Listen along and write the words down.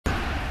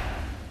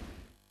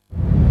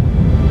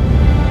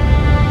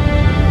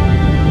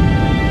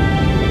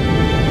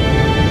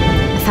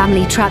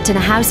family trapped in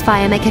a house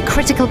fire make a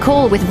critical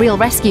call with real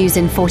rescues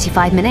in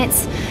 45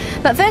 minutes.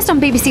 But first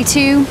on BBC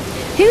Two,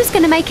 who's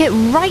going to make it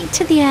right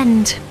to the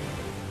end?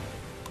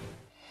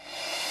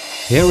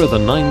 Here are the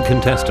 9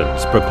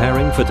 contestants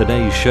preparing for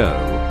today's show.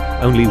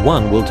 Only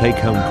one will take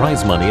home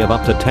prize money of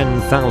up to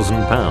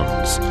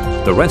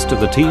 £10,000. The rest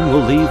of the team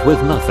will leave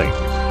with nothing,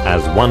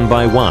 as one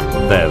by one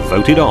they're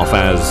voted off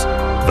as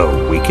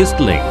the weakest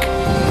link.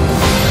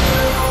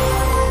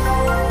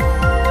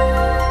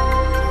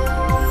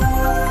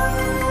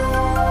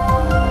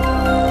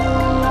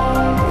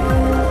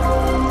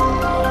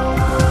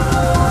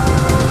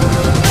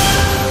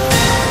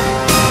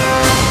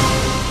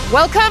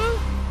 Welcome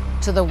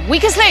to the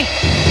weakest link.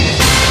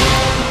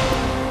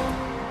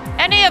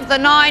 Any of the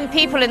 9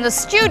 people in the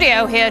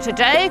studio here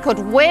today could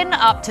win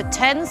up to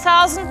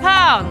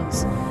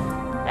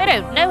 £10,000. They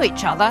don't know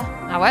each other.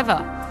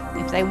 However,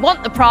 if they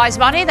want the prize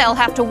money, they'll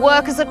have to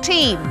work as a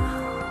team.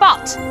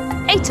 But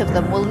 8 of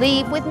them will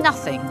leave with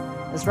nothing.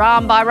 As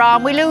round by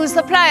round we lose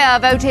the player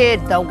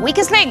voted the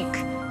weakest link.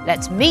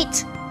 Let's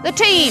meet the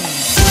team.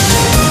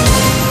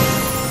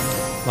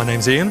 My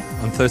name's Ian,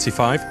 I'm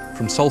 35,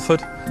 from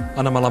Salford,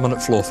 and I'm a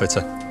laminate floor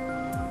fitter.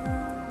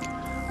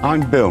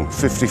 I'm Bill,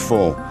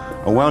 54,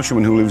 a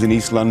Welshman who lives in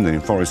East London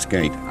in Forest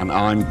Gate, and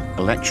I'm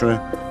a lecturer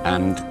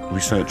and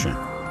researcher.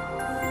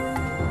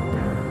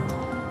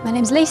 My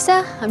name's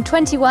Lisa, I'm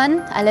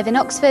 21, I live in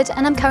Oxford,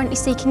 and I'm currently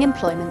seeking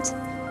employment.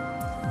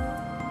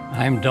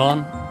 I'm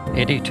Don,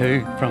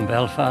 82, from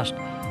Belfast,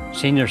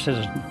 senior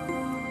citizen.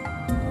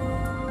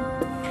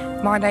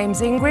 My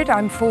name's Ingrid,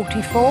 I'm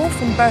 44,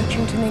 from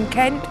Birchington in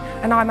Kent,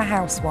 and I'm a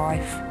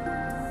housewife.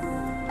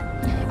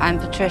 I'm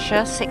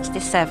Patricia,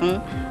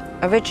 67,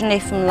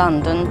 originally from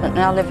London, but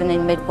now living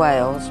in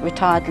mid-Wales,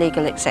 retired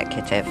legal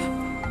executive.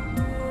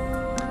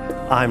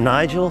 I'm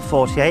Nigel,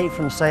 48,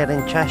 from Sale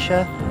in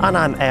Cheshire, and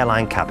I'm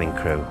airline cabin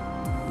crew.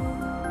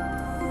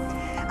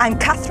 I'm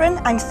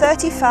Kathryn, I'm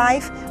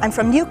 35, I'm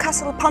from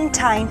Newcastle upon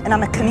Tyne, and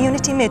I'm a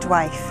community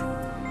midwife.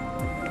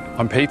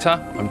 I'm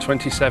Peter, I'm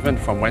 27,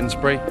 from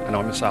Wednesbury, and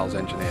I'm a sales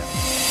engineer.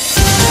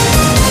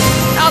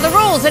 Now the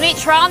rules in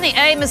each round, the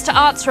aim is to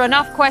answer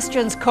enough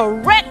questions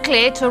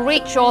correctly to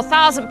reach your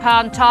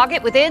 £1,000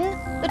 target within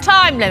the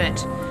time limit.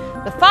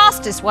 The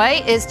fastest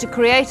way is to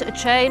create a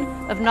chain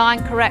of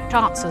 9 correct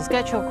answers.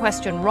 Get your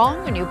question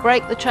wrong and you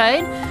break the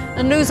chain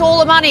and lose all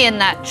the money in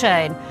that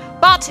chain.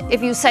 But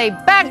if you say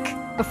bank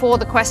before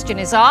the question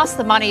is asked,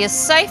 the money is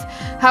safe.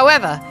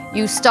 However,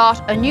 you start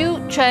a new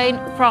chain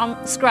from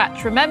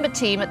scratch. Remember,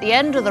 team, at the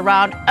end of the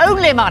round,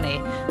 only money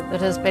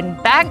that has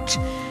been banked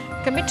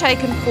can be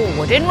taken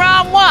forward. In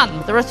round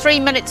 1, there are 3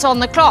 minutes on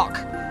the clock.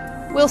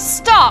 We'll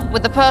start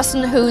with the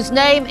person whose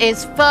name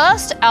is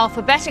first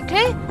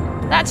alphabetically.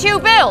 That's you,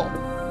 Bill.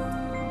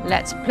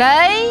 Let's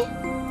play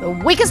the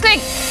weakest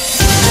link.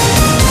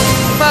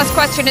 The first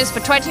question is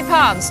for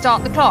 £20.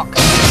 Start the clock.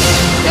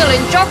 Bill,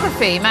 in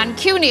geography,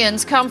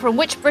 Mancunians come from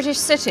which British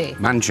city?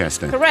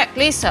 Manchester. Correct.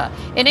 Lisa,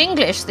 in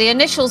English, the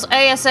initials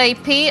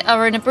ASAP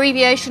are an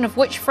abbreviation of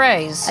which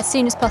phrase? As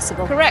soon as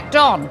possible. Correct.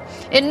 Don,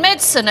 in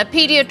medicine, a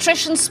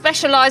paediatrician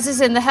specialises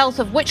in the health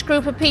of which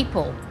group of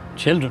people?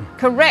 Children.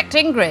 Correct.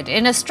 Ingrid,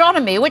 in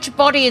astronomy, which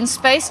body in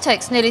space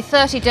takes nearly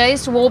 30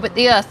 days to orbit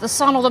the Earth, the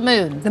Sun or the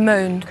Moon? The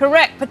Moon.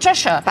 Correct.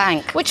 Patricia,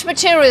 Bank. which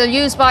material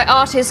used by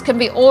artists can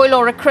be oil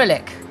or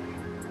acrylic?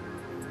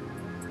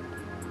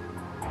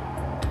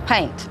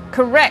 Paint.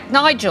 Correct.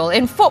 Nigel,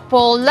 in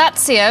football,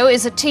 Lazio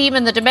is a team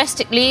in the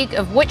domestic league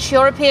of which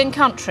European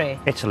country?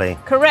 Italy.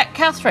 Correct.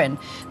 Kathryn,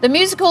 the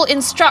musical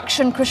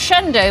instruction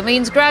crescendo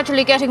means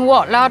gradually getting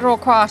what, louder or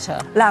quieter?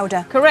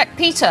 Louder. Correct.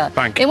 Peter,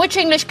 Bank. in which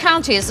English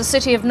county is the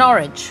city of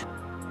Norwich?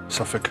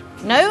 Suffolk.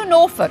 No,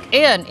 Norfolk.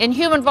 Ian, in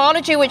human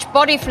biology, which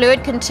body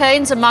fluid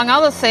contains, among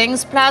other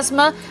things,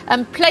 plasma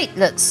and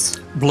platelets?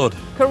 Blood.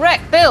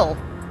 Correct. Bill,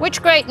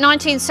 which great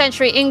 19th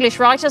century English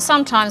writer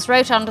sometimes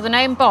wrote under the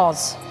name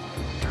Boz?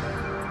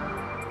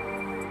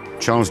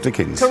 Charles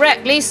Dickens.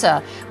 Correct.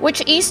 Lisa,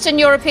 which Eastern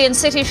European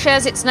city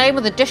shares its name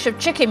with a dish of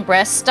chicken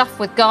breast stuffed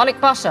with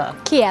garlic butter?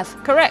 Kiev.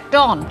 Correct.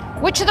 Don,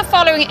 which of the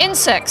following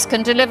insects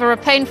can deliver a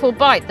painful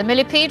bite, the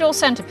millipede or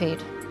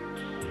centipede?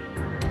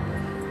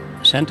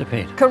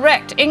 Centipede.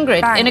 Correct.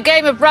 Ingrid, Bang. in a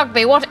game of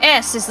rugby, what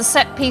S is the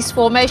set-piece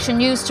formation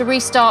used to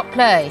restart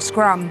play?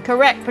 Scrum.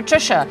 Correct.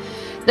 Patricia,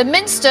 the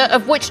minster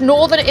of which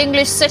northern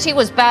English city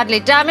was badly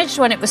damaged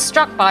when it was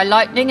struck by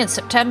lightning in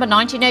September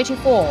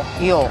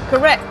 1984? York.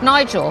 Correct.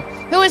 Nigel,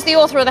 who is the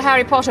author of the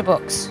Harry Potter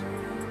books?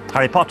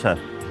 Harry Potter.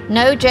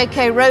 No,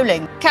 J.K.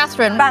 Rowling.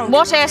 Kathryn, Bank.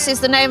 what S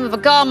is the name of a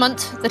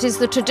garment that is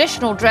the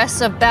traditional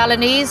dress of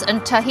Balinese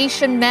and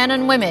Tahitian men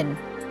and women?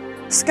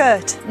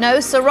 Skirt.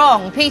 No,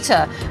 sarong.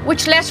 Peter,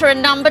 which letter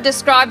and number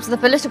describes the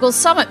political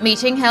summit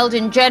meeting held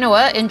in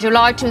Genoa in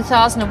July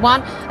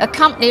 2001,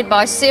 accompanied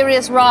by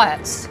serious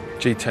riots?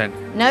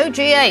 G10. No,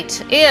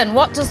 G8. Ian,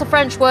 what does the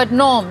French word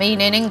norm mean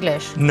in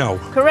English? No.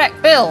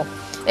 Correct. Bill,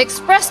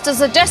 expressed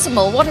as a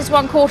decimal, what is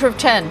 1/4 of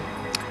 10?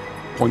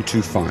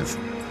 0.25.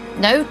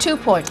 No,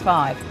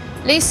 2.5.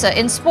 Lisa,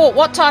 in sport,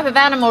 what type of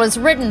animal is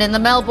ridden in the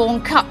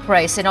Melbourne Cup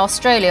race in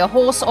Australia,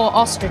 horse or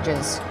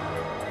ostriches?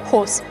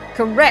 Horse.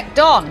 Correct.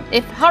 Don.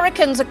 If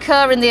hurricanes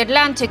occur in the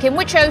Atlantic, in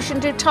which ocean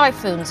do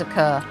typhoons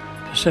occur?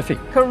 Pacific.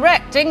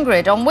 Correct.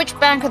 Ingrid. On which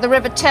bank of the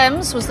River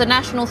Thames was the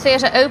National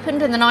Theatre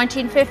opened in the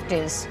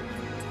 1950s?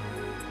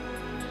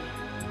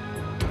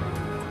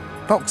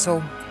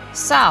 Vauxhall.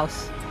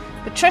 South.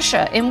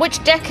 Patricia. In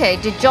which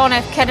decade did John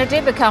F.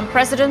 Kennedy become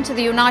President of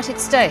the United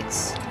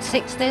States?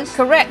 60s.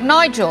 Correct.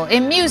 Nigel.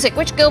 In music,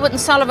 which Gilbert and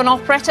Sullivan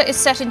operetta is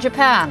set in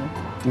Japan?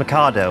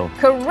 Mikado.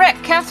 Correct.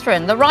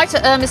 Kathryn. The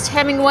writer Ernest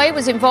Hemingway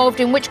was involved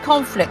in which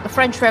conflict? The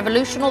French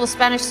Revolution or the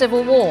Spanish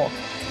Civil War?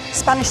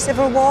 Spanish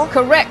Civil War.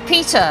 Correct.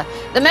 Peter.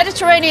 The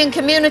Mediterranean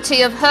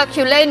community of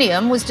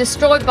Herculaneum was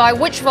destroyed by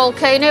which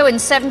volcano in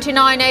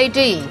 79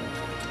 AD?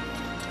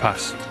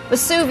 Pass.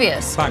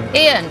 Vesuvius. Bang.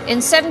 Ian.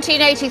 In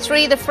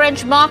 1783, the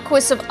French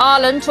Marquis of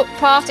Arlen took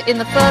part in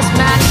the first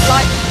manned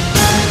flight.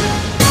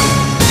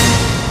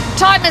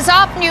 Time is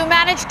up, and you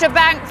managed to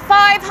bank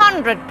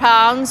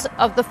 £500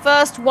 of the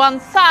first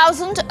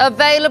 1,000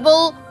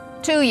 available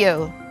to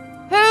you.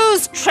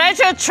 Whose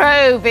treasure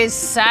trove is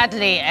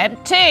sadly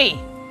empty?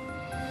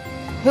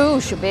 Who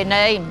should be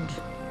named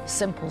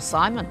Simple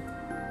Simon?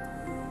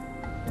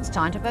 It's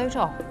time to vote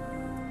off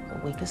the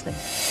weakest link.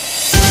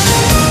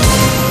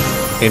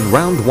 In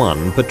round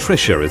one,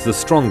 Patricia is the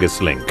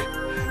strongest link.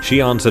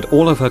 She answered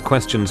all of her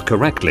questions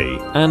correctly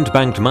and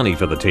banked money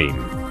for the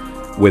team.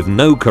 With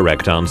no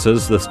correct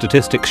answers, the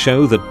statistics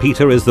show that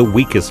Peter is the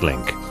weakest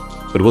link.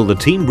 But will the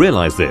team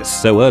realise this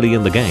so early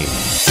in the game?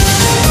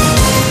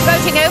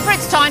 Voting over,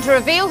 it's time to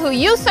reveal who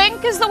you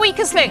think is the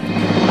weakest link.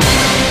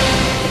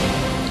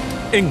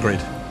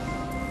 Ingrid.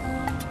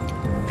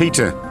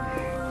 Peter.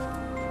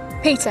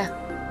 Peter.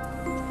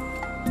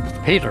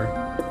 Peter.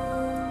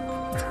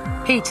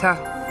 Peter.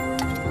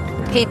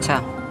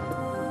 Peter.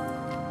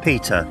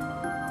 Peter.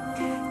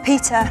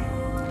 Peter.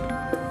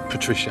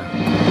 Patricia.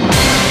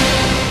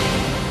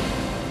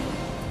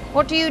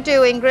 What do you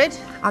do, Ingrid?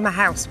 I'm a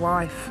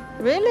housewife.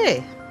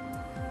 Really?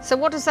 So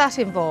what does that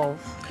involve?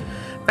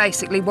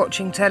 Basically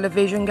watching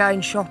television,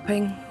 going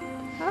shopping.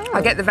 Oh.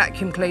 I get the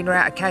vacuum cleaner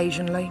out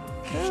occasionally.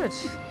 Good.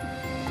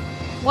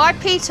 Why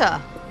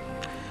Peter?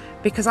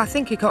 Because I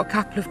think he got a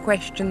couple of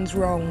questions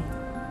wrong.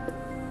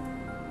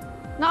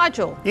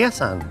 Nigel?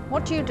 Yes, Anne.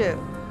 What do you do?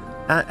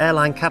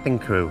 Airline cabin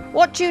crew.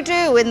 What do you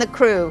do in the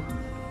crew?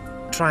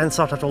 Try and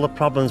sort out all the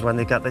problems when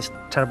they get this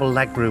terrible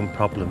legroom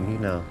problem, you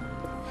know.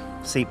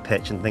 Seat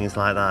pitch and things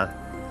like that.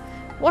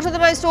 What are the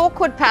most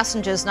awkward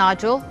passengers,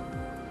 Nigel?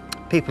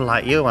 People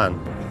like you, Anne.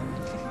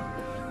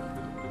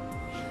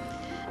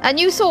 And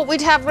you thought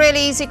we'd have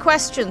really easy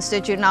questions,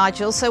 did you,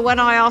 Nigel? So when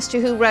I asked you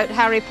who wrote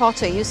Harry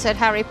Potter, you said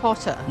Harry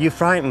Potter. You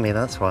frightened me,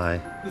 that's why.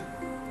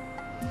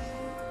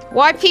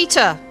 Why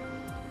Peter?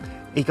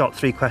 He got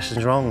 3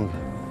 questions wrong.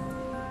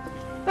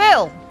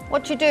 Bill,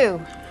 what do you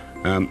do?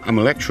 I'm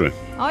a lecturer.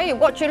 Are you?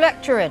 What do you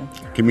lecture in?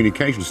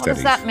 Communication What studies.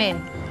 does that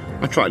mean?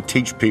 I try to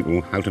teach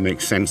people how to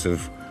make sense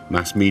of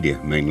mass media,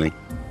 mainly.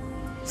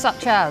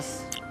 Such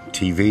as?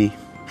 TV,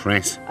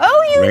 press,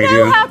 Oh, you radio.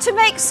 know how to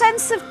make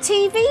sense of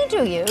TV,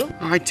 do you?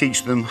 I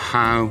teach them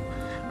how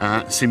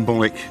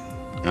symbolic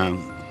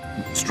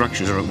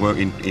structures are at work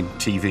in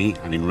TV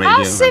and in radio.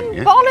 How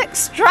symbolic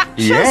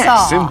structures Yes,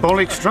 are.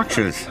 symbolic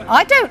structures.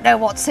 I don't know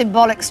what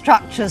symbolic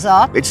structures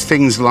are. It's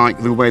things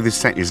like the way the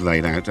set is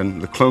laid out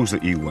and the clothes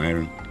that you wear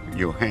and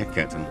your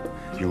haircut and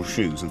your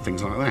shoes and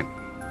things like that.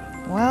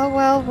 Well,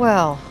 well,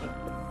 well.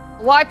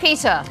 Why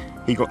Peter?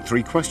 He got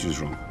 3 questions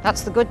wrong.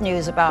 That's the good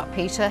news about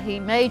Peter. He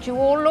made you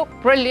all look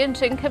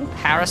brilliant in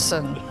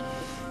comparison.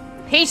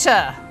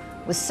 Peter,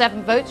 with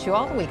 7 votes, you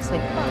are the weakest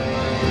link.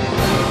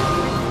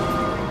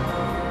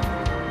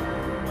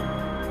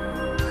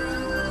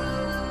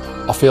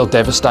 I feel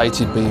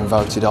devastated being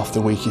voted off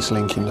the weakest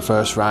link in the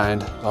first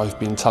round. I've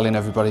been telling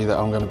everybody that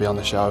I'm going to be on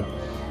the show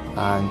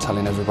and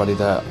telling everybody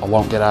that I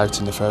won't get out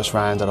in the first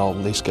round, that I'll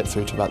at least get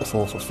through to about the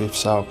 4th or 5th,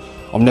 so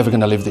I'm never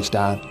going to live this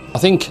down. I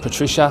think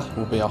Patricia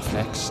will be off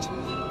next.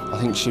 I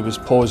think she was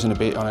pausing a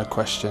bit on her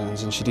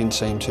questions and she didn't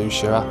seem too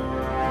sure.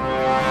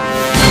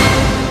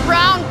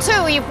 Round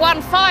 2, you've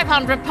won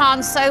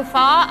 £500 so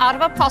far out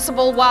of a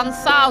possible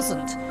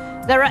 1,000.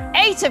 There are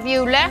 8 of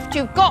you left.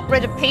 You've got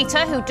rid of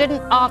Peter, who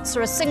didn't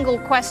answer a single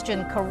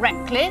question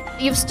correctly.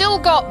 You've still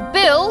got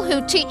Bill,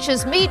 who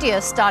teaches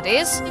media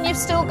studies. And you've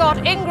still got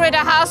Ingrid, a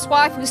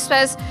housewife, who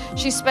says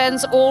she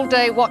spends all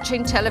day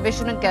watching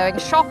television and going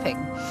shopping.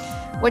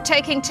 We're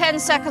taking 10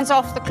 seconds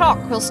off the clock.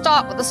 We'll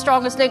start with the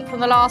strongest link from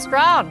the last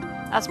round.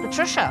 That's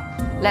Patricia.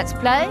 Let's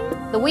play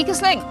the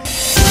weakest link.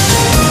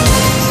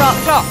 Start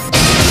the clock.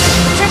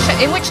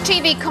 Patricia, in which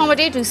TV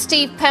comedy do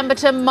Steve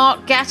Pemberton,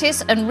 Mark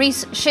Gatiss and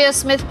Reece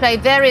Shearsmith play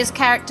various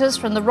characters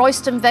from the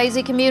Royston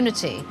Vasey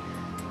community?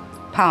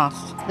 Pass.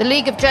 The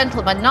League of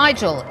Gentlemen.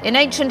 Nigel, in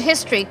ancient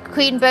history,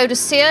 Queen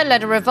Boadicea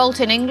led a revolt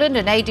in England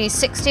in AD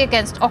 60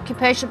 against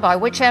occupation by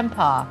which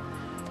empire?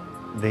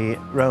 The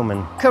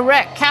Roman.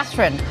 Correct.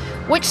 Kathryn,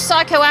 which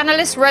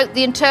psychoanalyst wrote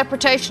The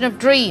Interpretation of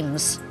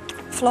Dreams?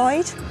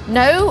 Floyd.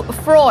 No,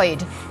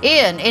 Freud.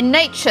 Ian, in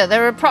nature,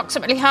 there are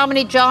approximately how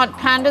many giant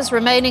pandas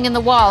remaining in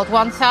the wild?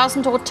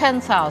 1,000 or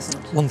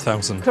 10,000?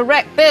 1,000.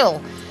 Correct. Bill,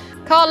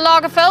 Karl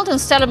Lagerfeld and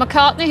Stella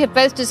McCartney have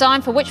both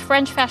designed for which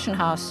French fashion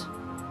house?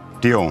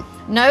 Dior.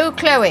 No,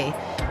 Chloe.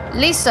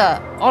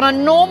 Lisa, on a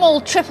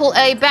normal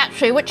AAA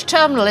battery, which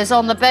terminal is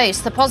on the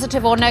base, the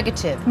positive or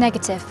negative?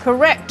 Negative.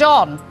 Correct,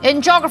 Don.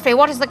 In geography,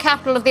 what is the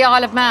capital of the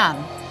Isle of Man?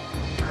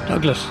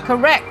 Douglas.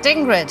 Correct,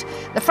 Ingrid.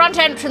 The front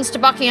entrance to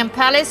Buckingham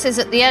Palace is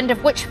at the end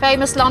of which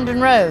famous London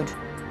road?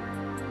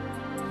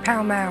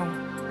 Pall Mall.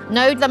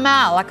 No, the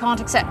Mall. I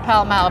can't accept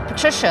Pall Mall.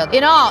 Patricia,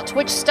 in art,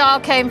 which style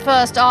came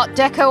first, Art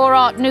Deco or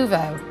Art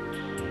Nouveau?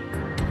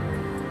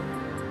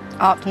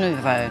 Art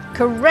Nouveau.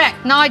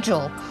 Correct,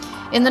 Nigel.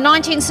 In the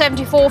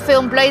 1974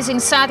 film Blazing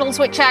Saddles,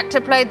 which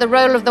actor played the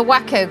role of the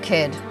Wacko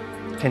Kid?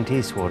 Clint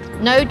Eastwood.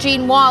 No,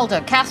 Gene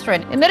Wilder.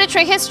 Kathryn, in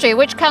military history,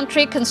 which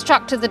country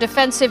constructed the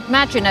defensive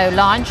Maginot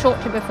Line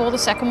shortly before the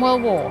Second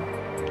World War?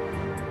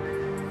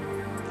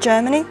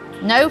 Germany.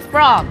 No,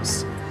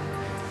 France.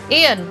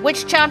 Ian,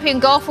 which champion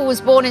golfer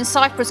was born in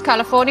Cypress,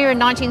 California in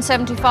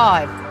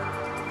 1975?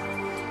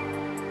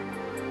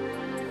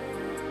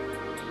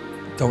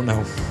 Don't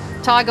know.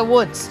 Tiger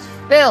Woods.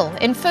 Bill,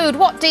 in food,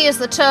 what D is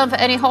the term for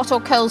any hot or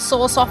cold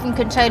sauce, often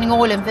containing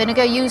oil and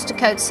vinegar, used to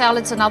coat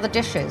salads and other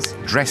dishes?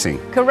 Dressing.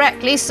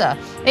 Correct, Lisa.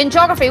 In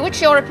geography,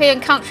 which European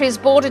country is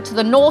bordered to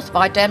the north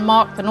by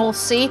Denmark, the North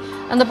Sea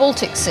and the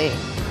Baltic Sea?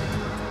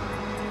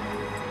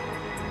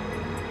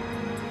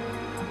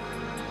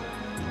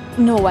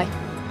 Norway.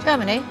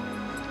 Germany.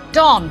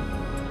 Don,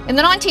 in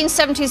the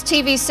 1970s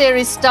TV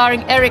series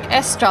starring Eric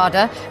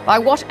Estrada, by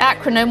what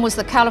acronym was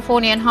the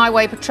Californian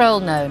Highway Patrol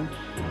known?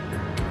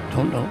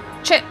 Don't know.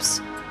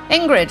 Chips.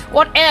 Ingrid,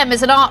 what M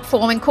is an art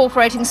form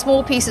incorporating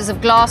small pieces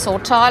of glass or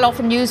tile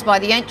often used by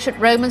the ancient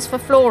Romans for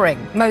flooring?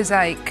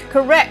 Mosaic.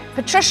 Correct.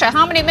 Patricia,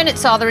 how many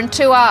minutes are there in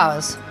 2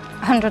 hours?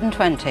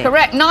 120.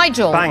 Correct.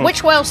 Nigel, Bang.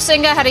 which Welsh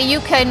singer had a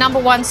UK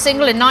 #1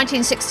 single in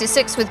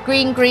 1966 with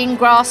Green Green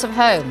Grass of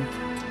Home?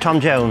 Tom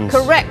Jones.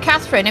 Correct.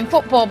 Kathryn, in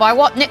football, by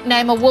what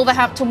nickname are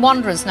Wolverhampton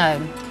Wanderers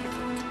known?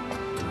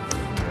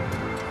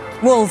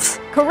 Wolves.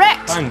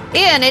 Correct. Bang.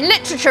 Ian, in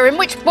literature, in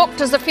which book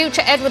does the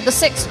future Edward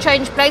VI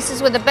change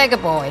places with the beggar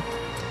boy?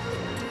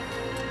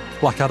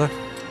 Blackadder.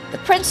 The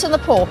Prince and the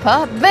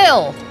Pauper.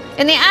 Bill,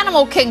 in the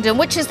animal kingdom,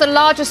 which is the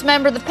largest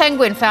member of the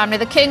penguin family,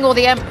 the king or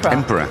the emperor?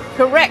 Emperor.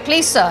 Correct.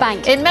 Lisa.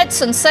 Bank. In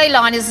medicine,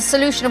 saline is a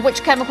solution of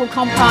which chemical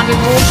compound in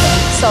water?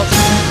 Salt.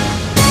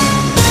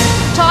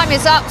 Time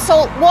is up.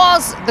 Salt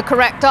was the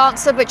correct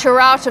answer, but you're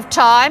out of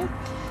time.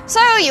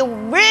 So you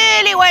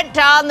really went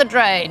down the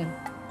drain.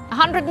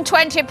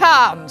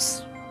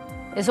 £120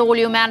 is all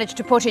you managed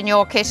to put in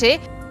your kitty.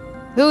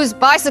 Whose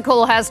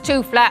bicycle has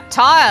 2 flat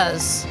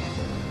tyres?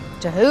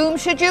 To whom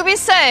should you be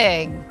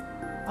saying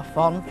a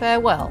fond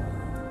farewell?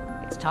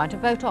 It's time to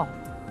vote off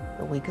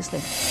the weakest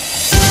link.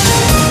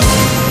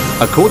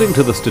 According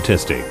to the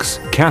statistics,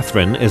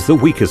 Kathryn is the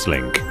weakest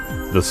link.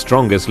 The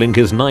strongest link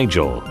is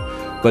Nigel.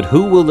 But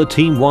who will the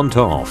team want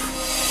off?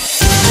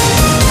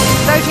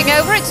 Voting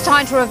over, it's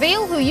time to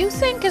reveal who you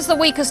think is the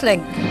weakest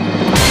link.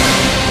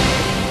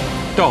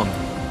 Don.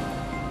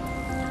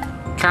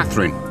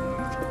 Kathryn.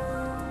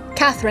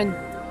 Kathryn.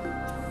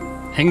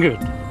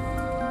 Ingrid.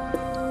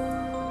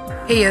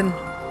 Ian.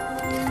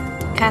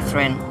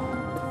 Kathryn.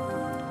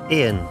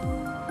 Ian.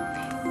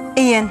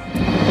 Ian.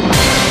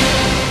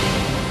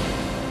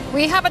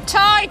 We have a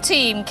tie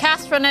team,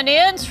 Kathryn and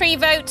Ian, 3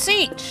 votes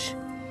each.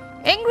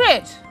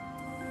 Ingrid,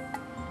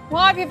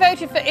 why have you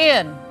voted for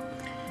Ian?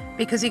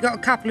 Because he got a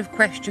couple of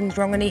questions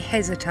wrong and he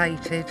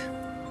hesitated.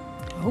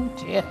 Oh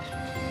dear.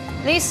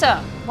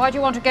 Lisa, why do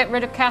you want to get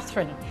rid of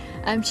Kathryn?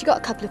 She got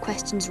a couple of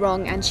questions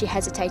wrong and she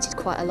hesitated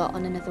quite a lot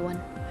on another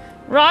one.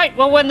 Right,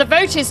 well, when the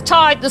vote is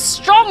tied, the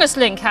strongest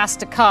link has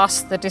to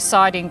cast the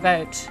deciding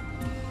vote.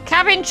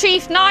 Cabin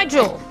Chief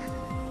Nigel,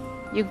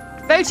 you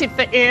voted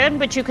for Ian,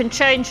 but you can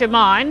change your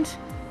mind.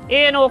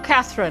 Ian or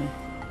Kathryn?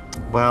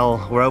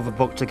 Well, we're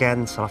overbooked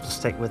again, so I'll have to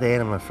stick with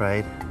Ian, I'm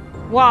afraid.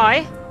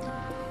 Why?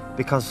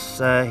 Because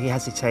he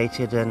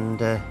hesitated and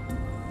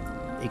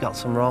he got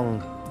some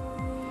wrong.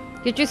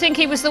 Did you think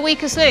he was the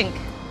weakest link?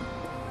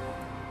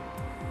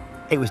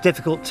 It was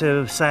difficult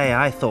to say.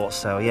 I thought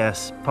so,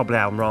 yes. Probably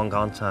I'm wrong,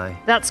 aren't I?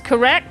 That's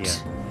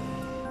correct.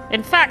 Yeah.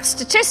 In fact,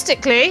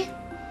 statistically,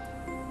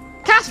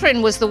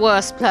 Kathryn was the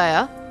worst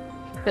player,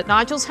 but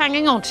Nigel's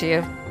hanging on to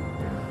you.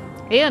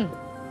 Ian,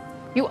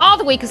 you are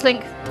the weakest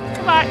link.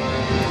 Goodbye.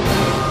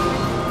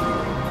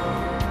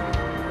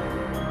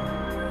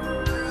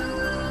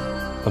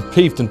 I'm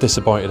peeved and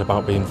disappointed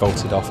about being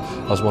voted off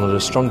as one of the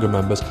stronger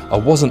members. I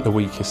wasn't the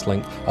weakest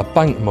link. I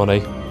banked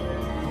money.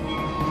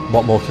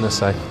 What more can I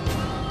say?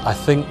 I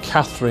think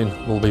Kathryn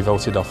will be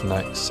voted off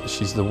next.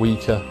 She's the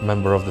weaker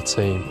member of the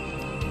team.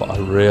 But I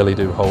really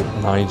do hope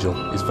Nigel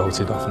is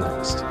voted off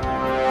next.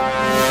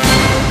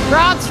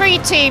 Round 3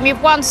 team,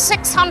 you've won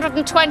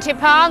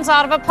 £620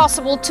 out of a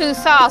possible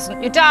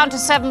 2,000. You're down to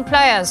 7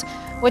 players.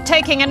 We're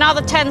taking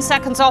another 10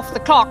 seconds off the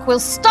clock. We'll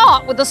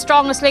start with the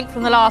strongest link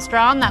from the last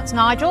round. That's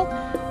Nigel.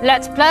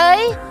 Let's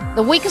play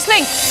the weakest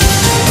link.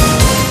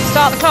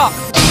 Start the clock.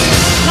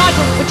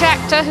 Nigel, which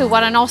actor who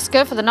won an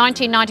Oscar for the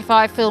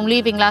 1995 film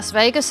Leaving Las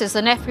Vegas is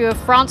the nephew of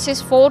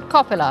Francis Ford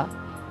Coppola?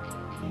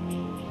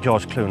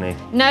 George Clooney.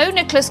 No,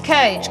 Nicolas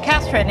Cage.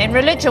 Kathryn, in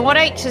religion, what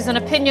H is an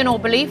opinion or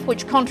belief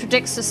which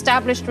contradicts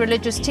established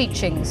religious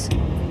teachings?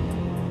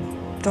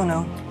 Don't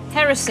know.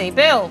 Heresy.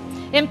 Bill,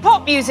 in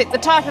pop music, the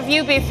type of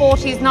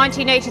UB40's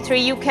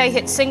 1983 UK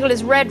hit single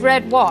is Red,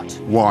 Red what?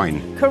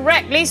 Wine.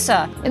 Correct.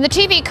 Lisa, in the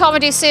TV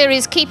comedy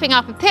series Keeping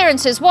Up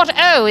Appearances, what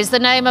O is the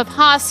name of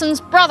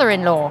Hyacinth's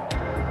brother-in-law?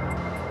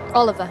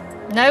 Oliver.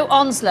 No,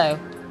 Onslow.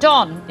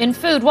 Don, in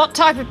food, what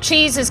type of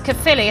cheese is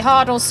Caerphilly,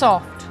 hard or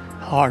soft?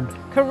 Hard.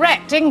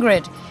 Correct.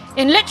 Ingrid,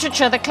 in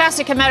literature, the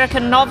classic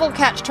American novel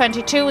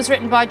Catch-22 was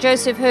written by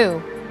Joseph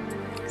who?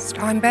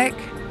 Steinbeck.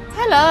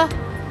 Hella.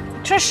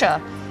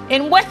 Patricia,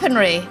 in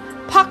weaponry,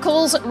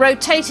 Puckle's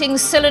rotating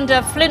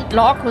cylinder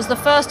flintlock was the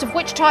first of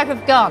which type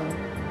of gun?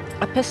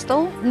 A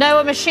pistol? No,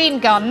 a machine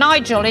gun.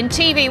 Nigel, in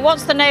TV,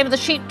 what's the name of the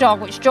sheepdog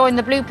which joined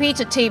the Blue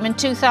Peter team in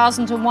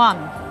 2001?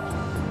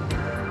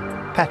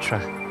 Petra.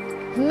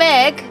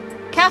 Meg.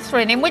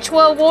 Kathryn, in which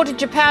World War did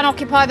Japan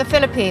occupy the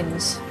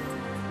Philippines?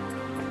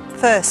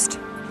 First.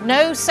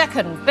 No,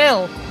 second.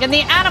 Bill, in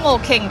the animal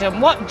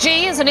kingdom, what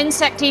G is an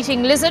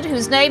insect-eating lizard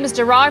whose name is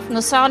derived from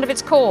the sound of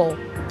its call?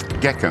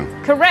 Gecko.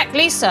 Correct.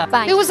 Lisa.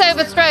 Bang. Who was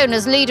overthrown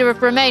as leader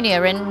of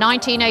Romania in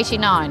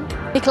 1989?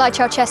 Nikolai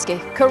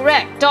Ceausescu.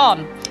 Correct.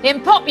 Don,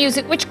 in pop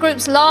music, which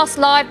group's last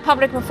live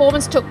public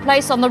performance took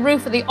place on the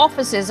roof of the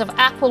offices of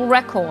Apple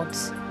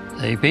Records?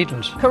 The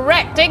Beatles.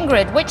 Correct.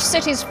 Ingrid, which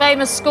city's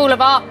famous School of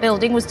Art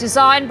building was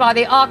designed by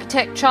the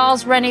architect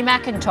Charles Rennie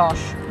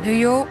Mackintosh? New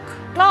York.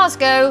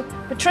 Glasgow.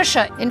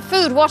 Patricia, in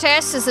food, what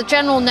S is the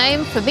general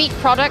name for meat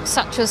products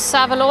such as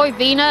saveloy,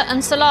 vena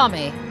and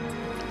salami?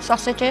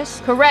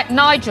 Sausages. Correct.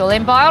 Nigel,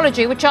 in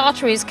biology, which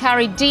arteries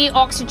carry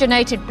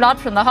deoxygenated blood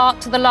from the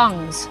heart to the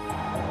lungs?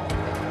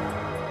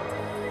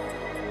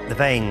 The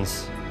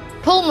veins.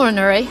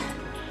 Pulmonary.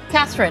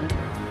 Kathryn,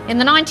 in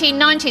the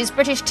 1990s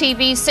British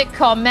TV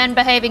sitcom Men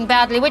Behaving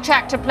Badly, which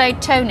actor played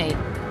Tony?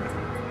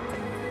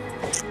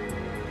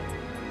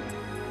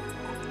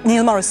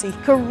 Neil Morrissey.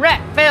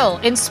 Correct. Bill,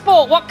 in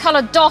sport, what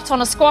colour dot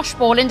on a squash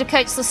ball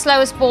indicates the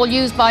slowest ball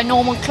used by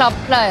normal club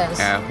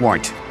players?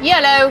 White.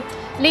 Yellow.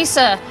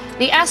 Lisa,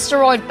 the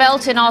asteroid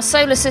belt in our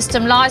solar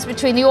system lies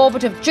between the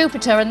orbit of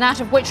Jupiter and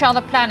that of which other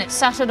planet,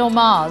 Saturn or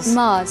Mars?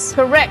 Mars.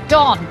 Correct.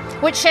 Don,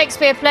 which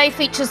Shakespeare play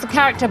features the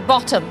character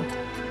Bottom?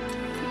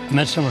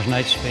 Midsummer's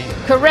Night's Dream.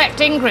 Correct.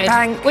 Ingrid,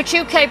 Bank. which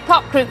UK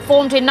pop group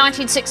formed in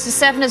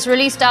 1967 has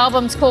released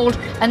albums called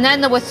And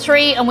Then There Were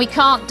Three and We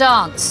Can't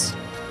Dance?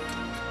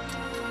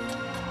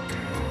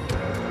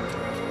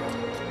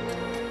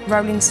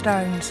 Rolling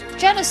Stones.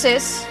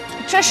 Genesis.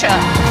 Patricia.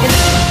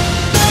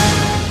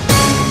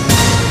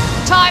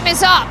 Time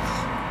is up.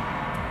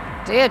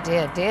 Dear,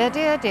 dear, dear,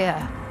 dear,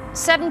 dear.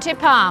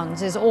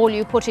 £70 is all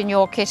you put in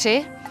your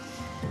kitty.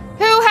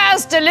 Who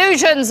has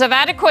delusions of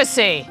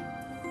adequacy?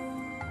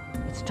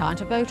 It's time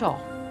to vote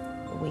off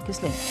the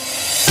weakest link.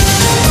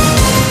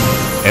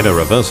 In a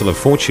reversal of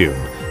fortune,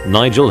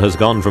 Nigel has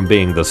gone from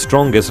being the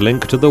strongest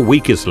link to the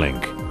weakest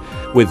link.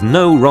 With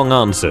no wrong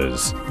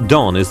answers,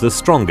 Don is the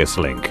strongest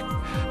link.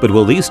 But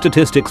will these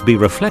statistics be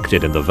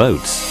reflected in the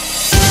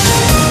votes?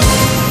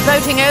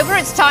 Voting over,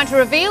 it's time to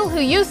reveal who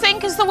you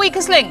think is the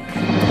weakest link.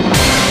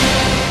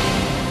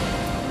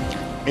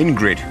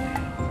 Ingrid.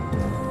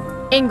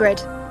 Ingrid.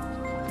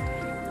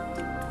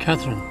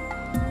 Kathryn.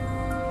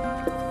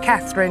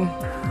 Kathryn.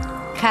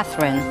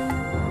 Kathryn.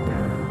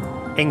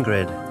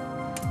 Ingrid.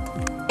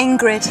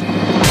 Ingrid.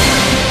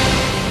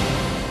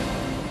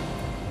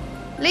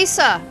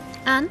 Lisa,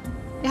 Anne?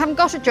 you haven't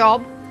got a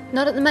job.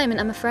 Not at the moment,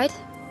 I'm afraid.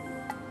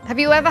 Have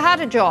you ever had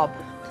a job?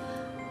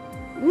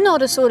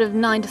 Not a sort of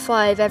 9 to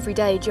 5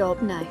 everyday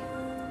job, no.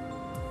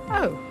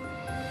 Oh,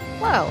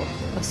 well,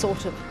 a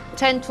sort of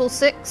 10 till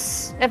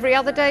 6 every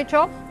other day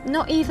job?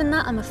 Not even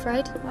that, I'm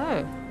afraid.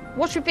 Oh,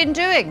 what have you been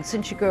doing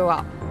since you grew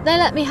up? They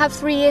let me have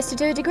 3 years to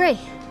do a degree.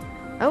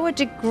 Oh, a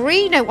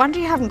degree? No wonder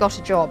you haven't got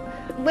a job.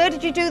 Where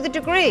did you do the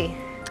degree?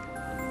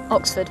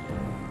 Oxford.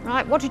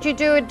 Right, what did you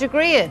do a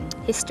degree in?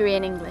 History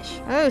and English.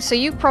 Oh, so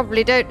you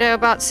probably don't know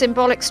about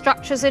symbolic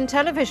structures in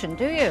television,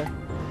 do you?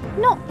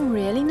 Not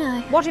really,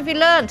 no. What have you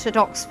learnt at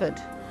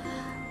Oxford?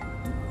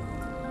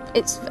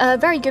 It's a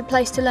very good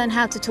place to learn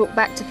how to talk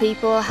back to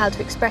people, how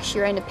to express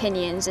your own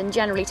opinions, and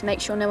generally to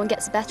make sure no one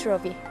gets the better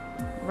of you.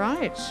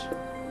 Right.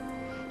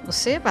 We'll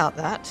see about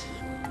that.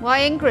 Why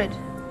Ingrid?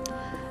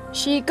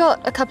 She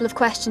got a couple of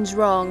questions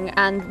wrong,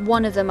 and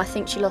one of them I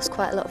think she lost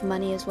quite a lot of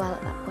money as well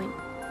at that point.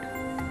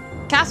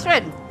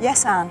 Kathryn?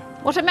 Yes, Anne.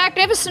 What a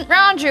magnificent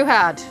round you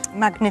had.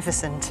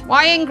 Magnificent.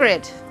 Why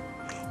Ingrid?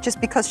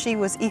 Just because she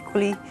was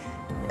equally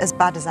as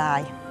bad as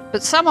I.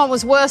 But someone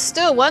was worse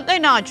still, weren't they,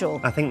 Nigel?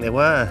 I think they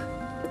were.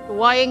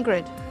 Why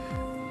Ingrid?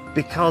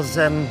 Because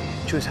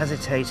she was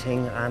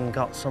hesitating and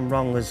got some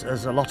wrong,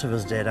 as a lot of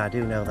us did, I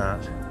do know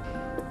that.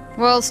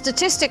 Well,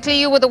 statistically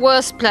you were the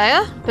worst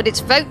player, but it's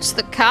votes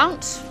that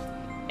count.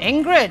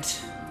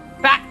 Ingrid,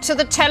 back to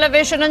the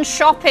television and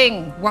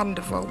shopping.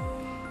 Wonderful.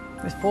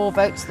 With 4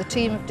 votes, the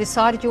team have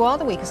decided you are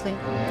the weakest link.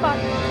 Bye.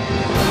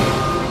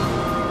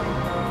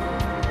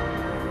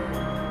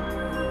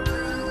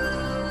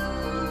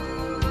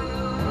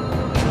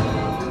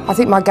 I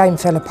think my game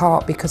fell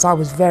apart because I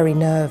was very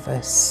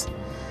nervous.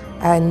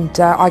 And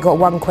I got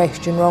one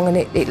question wrong and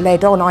it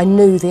led on. I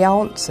knew the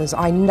answers.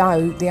 I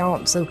know the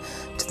answer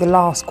to the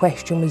last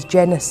question was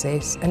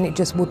Genesis, and it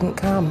just wouldn't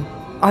come.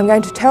 I'm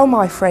going to tell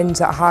my friends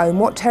at home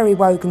what Terry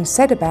Wogan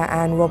said about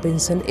Anne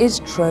Robinson is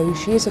true.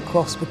 She is a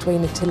cross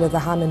between Attila the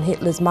Hun and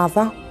Hitler's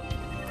mother,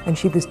 and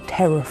she was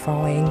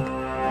terrifying.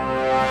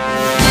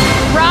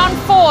 Round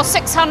 4,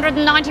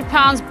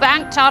 £690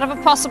 banked out of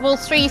a possible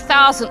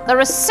 3,000. There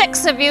are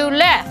 6 of you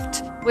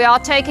left. We are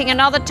taking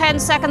another 10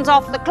 seconds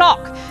off the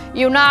clock.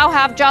 You now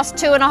have just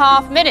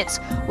 2.5 minutes.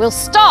 We'll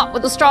start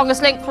with the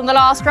strongest link from the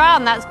last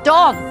round. That's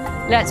Don.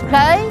 Let's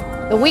play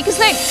the weakest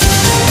link.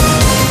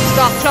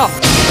 Start clock.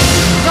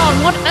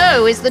 Don, what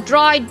O is the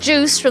dried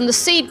juice from the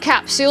seed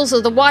capsules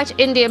of the white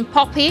Indian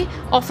poppy,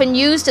 often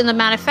used in the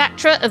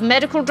manufacture of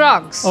medical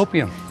drugs?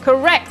 Opium.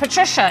 Correct.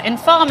 Patricia, in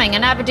farming,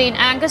 an Aberdeen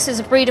Angus is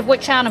a breed of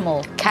which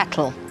animal?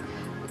 Cattle.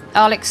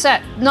 I'll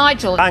accept.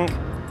 Nigel. Bank.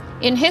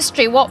 In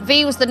history, what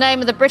V was the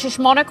name of the British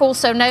monarch,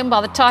 also known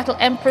by the title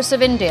Empress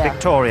of India?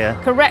 Victoria.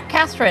 Correct.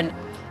 Kathryn.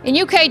 In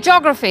UK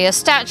geography, a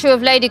statue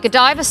of Lady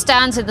Godiva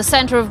stands in the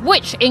centre of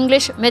which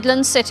English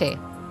Midland city?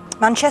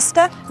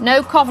 Manchester.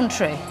 No.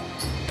 Coventry.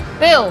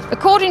 Bill,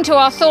 according to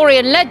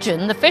Arthurian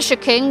legend, the Fisher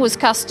King was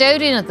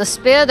custodian of the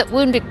spear that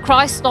wounded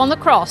Christ on the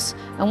cross,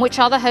 and which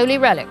other holy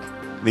relic?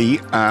 The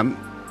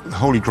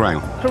Holy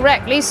Grail.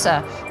 Correct.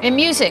 Lisa. In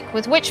music,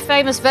 with which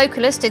famous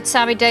vocalist did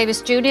Sammy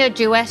Davis Jr.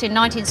 duet in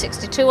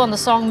 1962 on the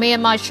song Me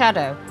and My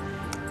Shadow?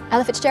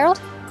 Ella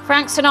Fitzgerald.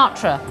 Frank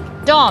Sinatra.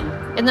 Don,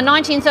 in the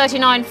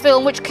 1939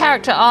 film, which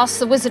character asked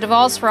the Wizard of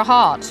Oz for a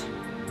heart?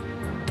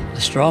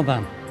 The Straw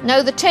Man.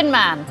 No, the Tin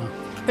Man.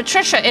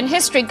 Patricia, in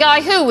history, Guy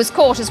Who was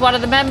caught as one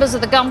of the members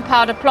of the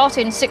Gunpowder Plot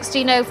in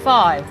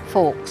 1605?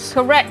 Fawkes.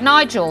 Correct.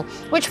 Nigel,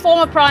 which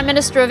former Prime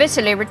Minister of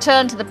Italy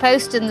returned to the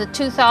post in the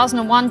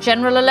 2001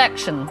 general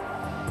election?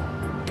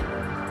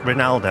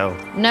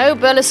 Ronaldo. No,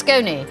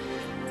 Berlusconi.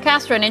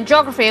 Kathryn, in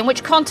geography, in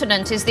which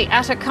continent is the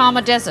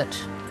Atacama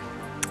Desert?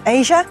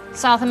 Asia.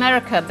 South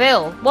America.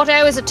 Bill, what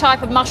O is a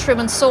type of mushroom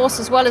and sauce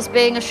as well as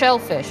being a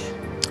shellfish?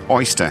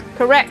 Oyster.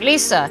 Correct.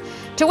 Lisa,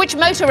 to which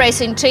motor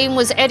racing team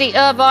was Eddie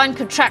Irvine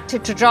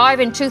contracted to drive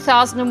in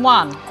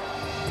 2001?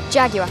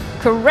 Jaguar.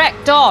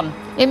 Correct. Don,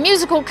 in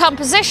musical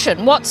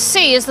composition, what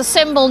C is the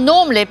symbol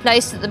normally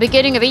placed at the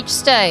beginning of each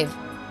stave?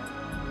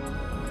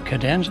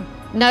 Cadenza.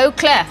 No.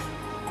 Clef.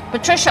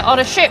 Patricia, on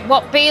a ship,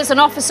 what B is an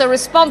officer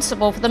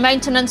responsible for the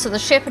maintenance of the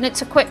ship and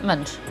its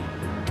equipment?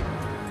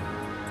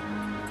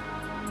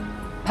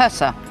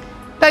 Purser.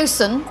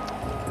 Bosun.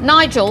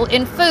 Nigel,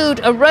 in food,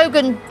 a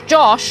Rogan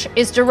Josh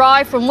is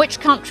derived from which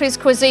country's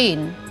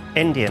cuisine?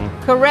 Indian.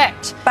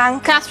 Correct.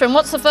 Bank. Kathryn,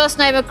 what's the first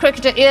name of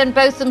cricketer Ian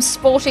Botham's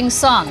sporting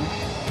son?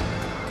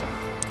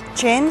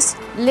 James.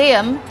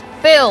 Liam.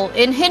 Bill,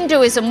 in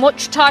Hinduism,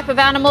 which type of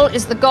animal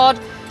is the god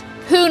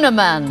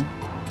Hanuman?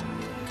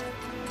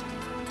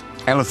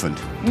 Elephant.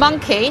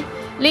 Monkey.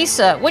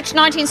 Lisa, which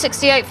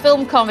 1968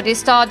 film comedy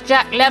starred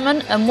Jack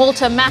Lemmon and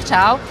Walter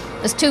Matthau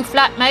as two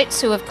flatmates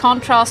who have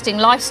contrasting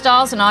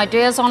lifestyles and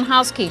ideas on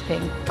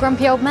housekeeping?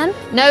 Grumpy Old Men.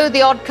 No,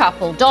 The Odd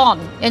Couple. Don,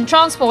 in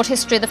transport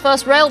history, the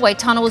first railway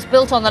tunnel was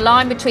built on the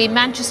line between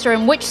Manchester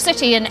and which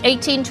city in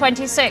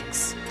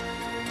 1826?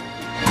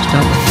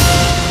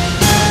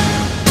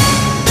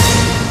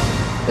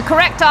 The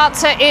correct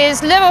answer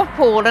is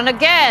Liverpool, and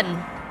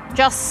again,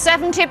 just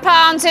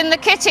 £70 in the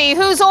kitty.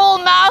 Who's all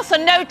mouth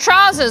and no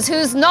trousers?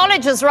 Whose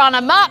knowledge has run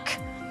amok?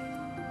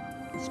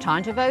 It's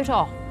time to vote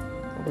off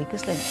the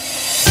weakest link.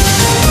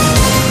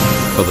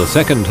 For the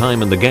second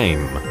time in the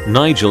game,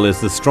 Nigel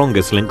is the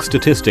strongest link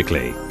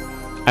statistically.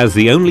 As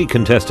the only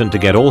contestant to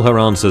get all her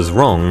answers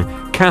wrong,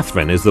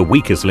 Kathryn is the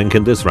weakest link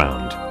in this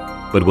round.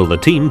 But will the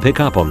team pick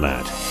up on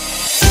that?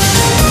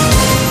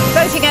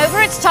 Voting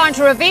over, it's time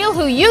to reveal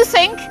who you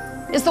think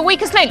is the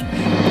weakest link.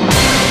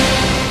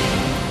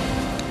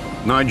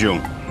 Nigel.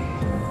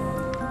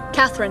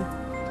 Kathryn.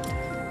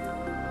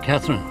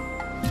 Kathryn.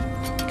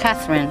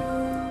 Kathryn.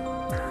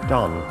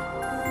 Don.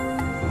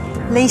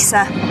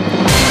 Lisa.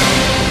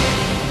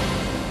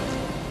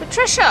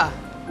 Patricia,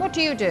 what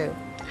do you do?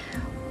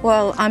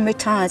 Well, I'm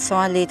retired, so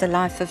I lead a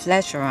life of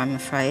leisure, I'm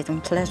afraid,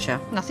 and pleasure.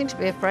 Nothing to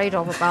be afraid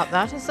of about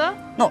that, is there?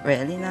 Not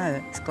really,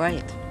 no, it's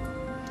great.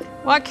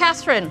 Why,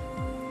 Kathryn?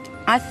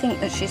 I think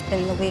that she's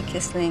been the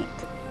weakest link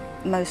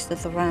most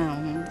of the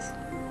rounds.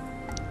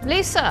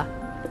 Lisa,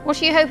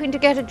 what are you hoping to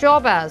get a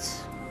job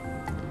as?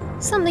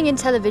 Something in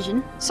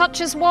television. Such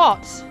as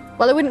what?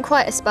 Well, I wouldn't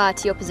quite aspire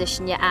to your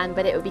position yet, Anne,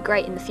 but it would be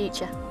great in the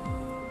future.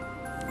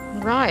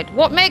 Right.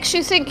 What makes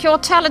you think you're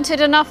talented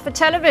enough for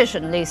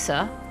television,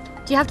 Lisa?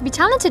 Do you have to be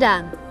talented,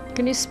 Anne?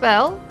 Can you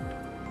spell?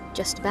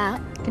 Just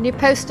about. Can you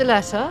post a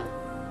letter?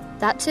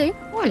 That too.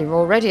 Well, you're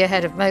already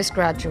ahead of most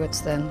graduates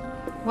then.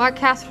 Why,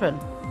 Kathryn?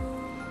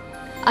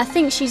 I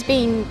think she's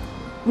been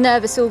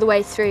nervous all the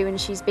way through,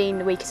 and she's been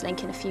the weakest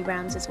link in a few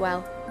rounds as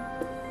well.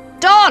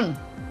 Don!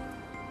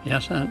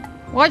 Yes, Anne.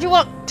 Why do you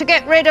want to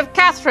get rid of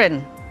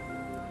Kathryn?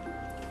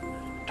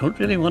 Don't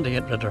really want to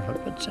get rid of her,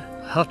 but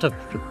I have to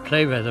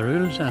play by the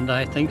rules, and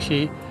I think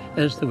she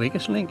is the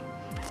weakest link.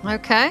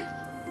 OK.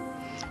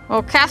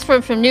 Well,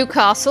 Kathryn from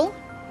Newcastle,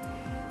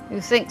 who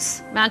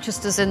thinks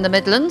Manchester's in the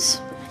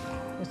Midlands.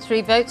 With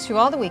 3 votes, you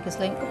are the weakest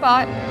link.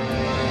 Goodbye.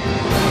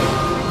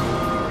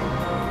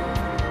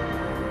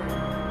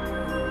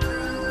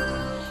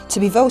 To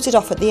be voted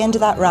off at the end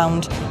of that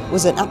round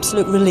was an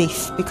absolute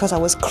relief because I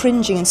was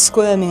cringing and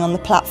squirming on the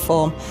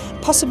platform.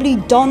 Possibly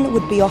Don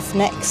would be off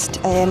next.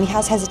 He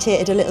has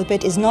hesitated a little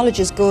bit. His knowledge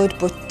is good,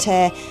 but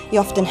he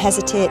often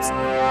hesitates.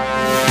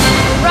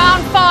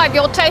 Round 5,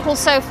 your total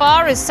so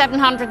far is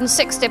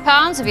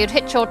 £760. If you'd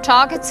hit your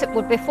targets, it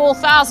would be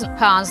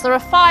 £4,000. There are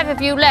 5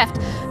 of you left.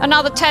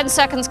 Another 10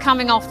 seconds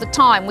coming off the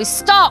time. We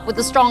start with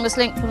the strongest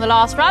link from the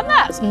last round.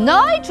 That's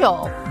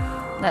Nigel.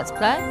 Let's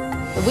play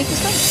the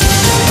weakest link.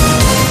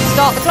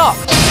 Start the clock.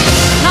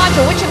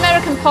 Nigel, which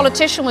American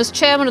politician was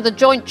chairman of the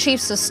Joint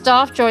Chiefs of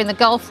Staff during the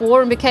Gulf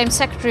War and became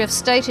Secretary of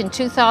State in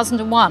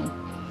 2001?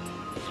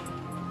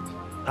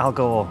 Al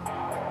Gore.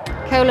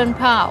 Colin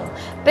Powell.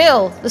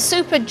 Bill, the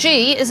Super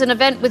G is an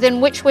event within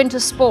which winter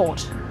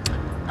sport?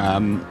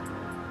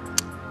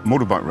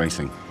 Motorbike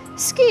racing.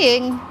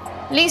 Skiing.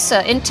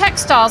 Lisa, in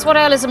textiles, what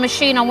L is a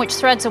machine on which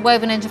threads are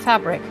woven into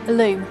fabric? A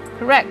loom.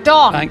 Correct.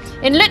 Don. Thanks.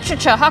 In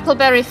literature,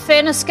 Huckleberry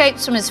Finn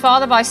escapes from his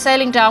father by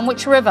sailing down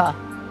which river?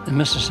 The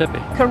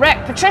Mississippi.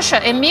 Correct.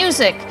 Patricia, in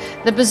music,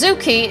 the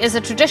bouzouki is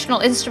a traditional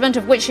instrument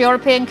of which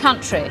European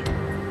country?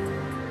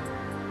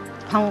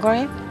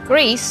 Hungary.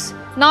 Greece.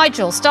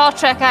 Nigel, Star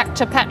Trek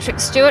actor Patrick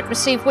Stewart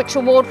received which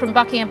award from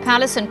Buckingham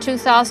Palace in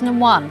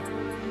 2001?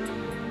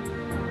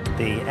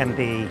 The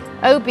MBE.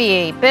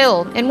 OBE.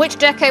 Bill, in which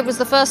decade was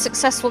the first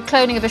successful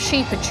cloning of a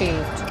sheep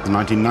achieved? The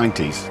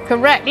 1990s.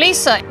 Correct.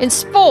 Lisa, in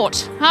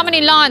sport, how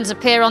many lions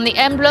appear on the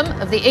emblem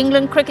of the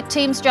England cricket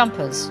team's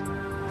jumpers?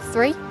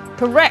 3.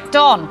 Correct.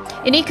 Don,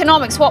 in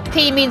economics, what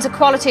P means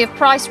equality of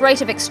price,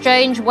 rate of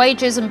exchange,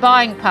 wages and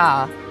buying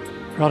power?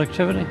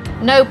 Productivity.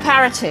 No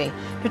parity.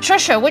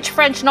 Patricia, which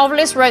French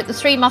novelist wrote The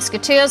Three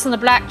Musketeers and the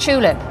Black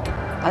Tulip?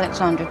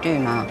 Alexandre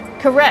Dumas.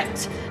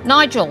 Correct.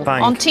 Nigel,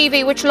 Bank. on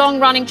TV, which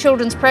long-running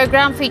children's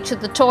programme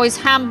featured the toys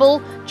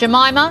Hamble,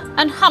 Jemima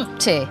and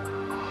Humpty?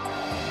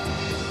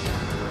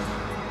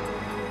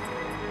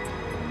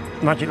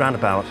 Magic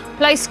Roundabout.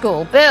 Play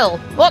School. Bill,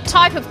 what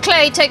type of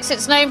clay takes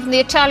its name from the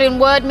Italian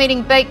word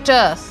meaning baked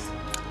earth?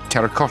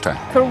 Terracotta.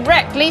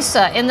 Correct.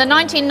 Lisa, in the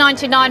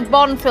 1999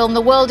 Bond film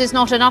The World Is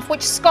Not Enough,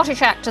 which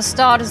Scottish actor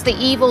starred as the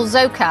evil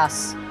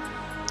Zocas?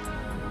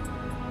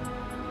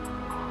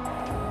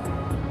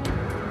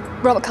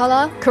 Robert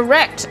Carlyle.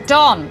 Correct.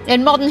 Don,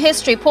 in modern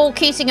history, Paul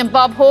Keating and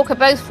Bob Hawke are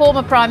both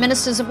former Prime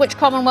Ministers of which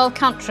Commonwealth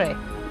country?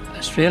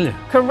 Australia.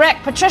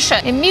 Correct.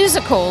 Patricia, in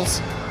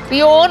musicals,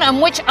 Bjorn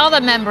and which other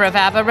member of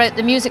ABBA wrote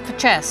the music for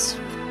Chess?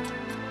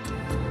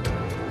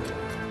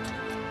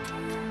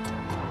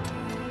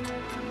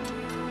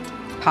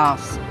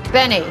 Pass.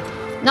 Benny.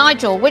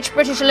 Nigel, which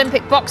British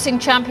Olympic boxing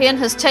champion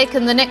has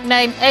taken the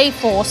nickname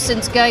A-Force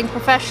since going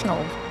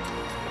professional?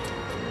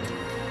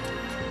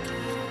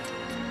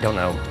 Don't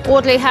know.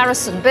 Audley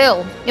Harrison.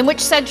 Bill, in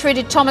which century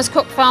did Thomas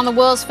Cook found the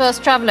world's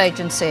first travel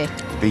agency?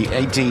 The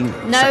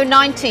 18th. No,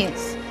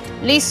 19th.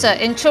 Lisa,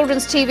 in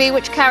children's TV,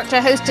 which character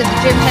hosted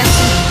the Jim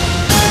Henson?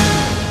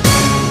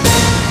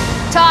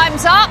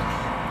 Time's up.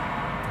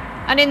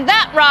 And in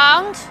that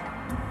round,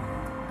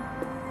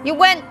 you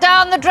went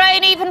down the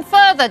drain even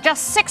further,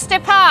 just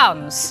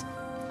 £60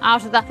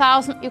 out of the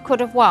 1,000 you could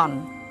have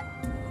won.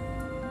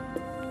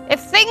 If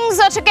things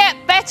are to get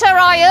better,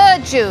 I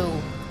urge you,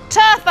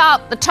 turf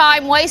out the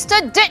time waster,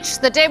 ditch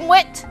the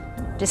dimwit,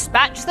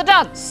 dispatch the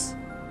dunce.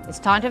 It's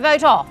time to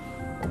vote off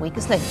the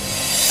weakest link.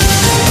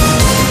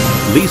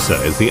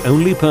 Lisa is the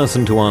only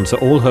person to answer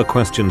all her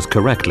questions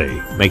correctly,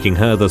 making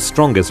her the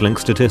strongest link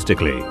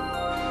statistically.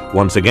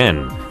 Once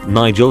again,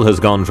 Nigel has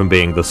gone from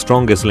being the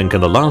strongest link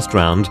in the last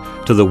round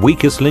to the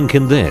weakest link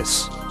in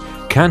this.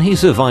 Can he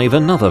survive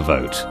another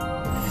vote?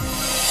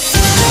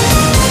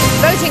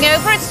 Voting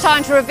over, it's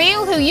time to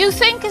reveal who you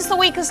think is the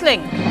weakest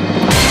link.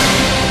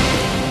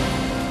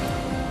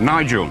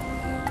 Nigel.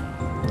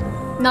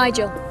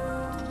 Nigel.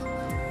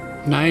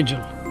 Nigel.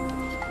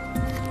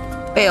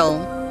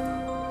 Bill.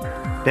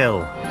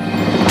 Bill.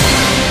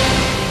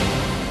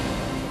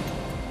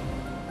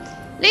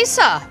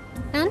 Lisa,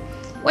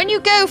 when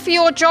you go for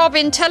your job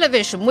in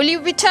television, will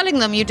you be telling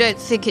them you don't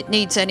think it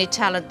needs any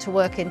talent to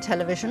work in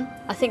television?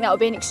 I think that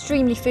would be an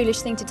extremely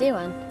foolish thing to do,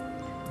 Anne.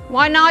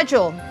 Why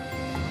Nigel?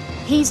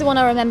 He's the one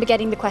I remember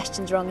getting the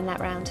questions wrong in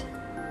that round.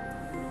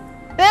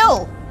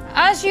 Bill,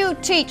 as you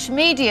teach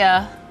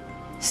media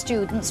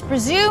students,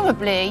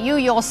 presumably you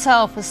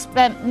yourself have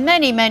spent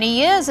many, many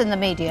years in the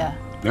media.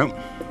 No.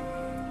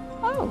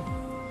 Oh.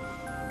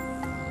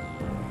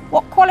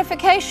 What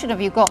qualification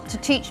have you got to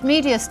teach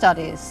media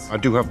studies? I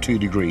do have 2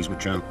 degrees,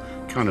 which are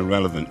kind of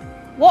relevant.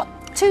 What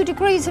 2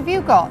 degrees have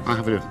you got? I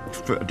have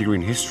a degree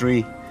in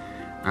history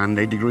and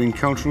a degree in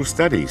cultural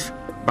studies.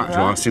 Back to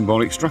our Right.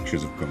 symbolic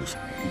structures, of course.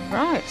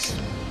 Right.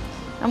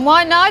 And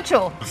why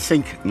Nigel? I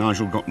think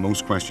Nigel got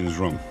most questions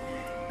wrong.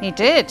 He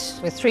did.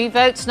 With 3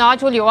 votes,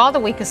 Nigel, you are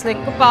the weakest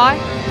link. Goodbye.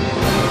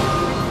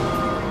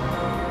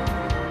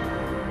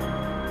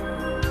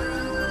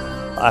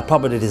 I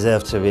probably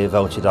deserve to be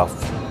voted off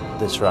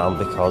this round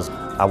because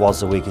I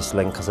was the weakest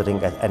link because I didn't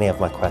get any of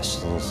my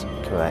questions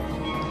correct.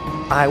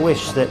 I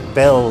wish that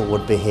Bill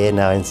would be here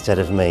now instead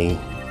of me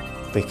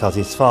because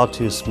he's far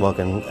too smug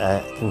and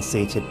a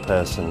conceited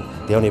person.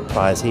 The only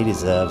prize he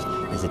deserves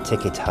is a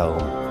ticket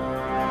home.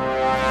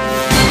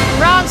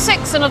 Round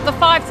 6, and of the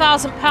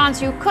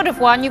 £5,000 you could have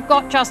won, you've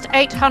got just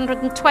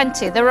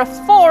 820. There are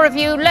 4 of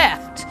you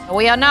left.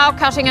 We are now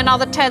cutting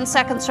another 10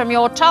 seconds from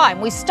your time.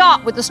 We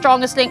start with the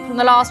strongest link from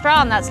the last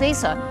round. That's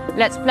Lisa.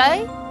 Let's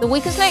play the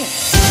weakest link.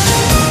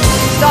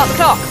 Start the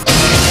clock.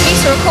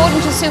 Lisa, according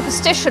to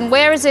superstition,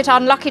 where is it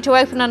unlucky to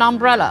open an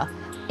umbrella?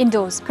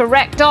 Indoors.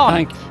 Correct, Don.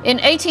 Thank. In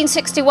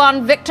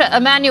 1861, Victor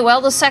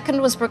Emmanuel II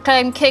was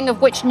proclaimed king of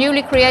which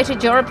newly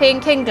created European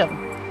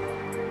kingdom?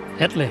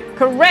 Italy.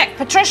 Correct.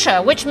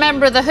 Patricia, which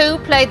member of The Who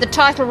played the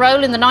title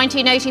role in the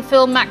 1980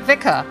 film Mac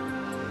Vicar?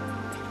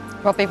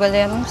 Robbie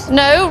Williams.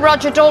 No,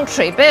 Roger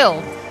Daltrey.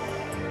 Bill.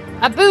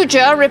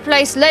 Abuja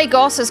replaced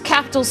Lagos as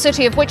capital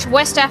city of which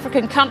West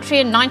African country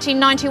in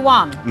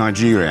 1991?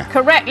 Nigeria.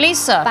 Correct.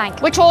 Lisa. Bank.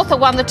 Which author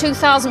won the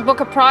 2000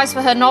 Booker Prize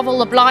for her novel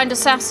The Blind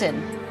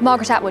Assassin?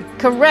 Margaret Atwood.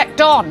 Correct.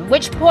 Don.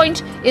 Which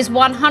point is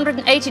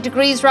 180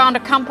 degrees round a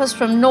compass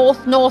from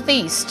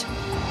north-northeast?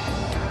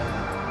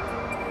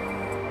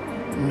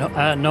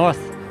 North.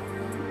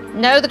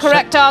 No, the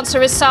correct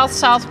answer is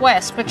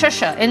south-southwest.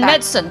 Patricia, in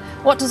medicine,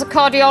 what does a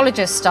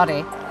cardiologist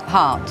study?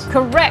 Heart.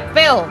 Correct.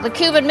 Bill, the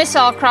Cuban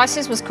Missile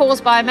Crisis was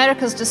caused by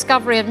America's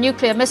discovery of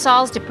nuclear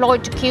missiles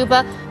deployed to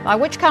Cuba by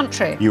which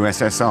country?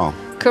 USSR.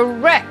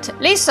 Correct.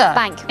 Lisa.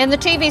 Bank. In the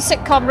TV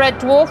sitcom Red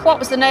Dwarf, what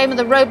was the name of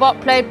the robot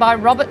played by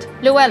Robert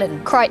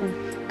Llewellyn?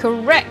 Crichton.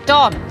 Correct.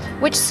 Don.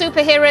 Which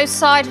superhero's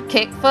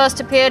sidekick first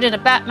appeared in a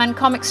Batman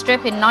comic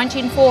strip in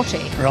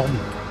 1940? Robin.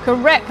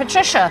 Correct.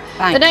 Patricia.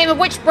 Bank. The name of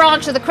which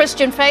branch of the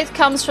Christian faith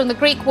comes from the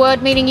Greek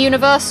word meaning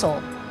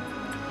universal?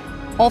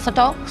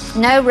 Orthodox.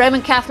 No,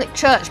 Roman Catholic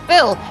Church.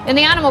 Bill, in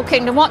the animal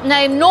kingdom, what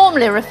name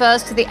normally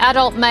refers to the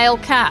adult male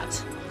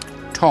cat?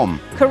 Tom.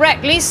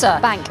 Correct. Lisa.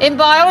 Bank. In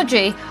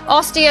biology,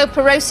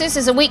 osteoporosis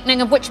is a weakening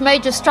of which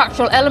major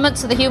structural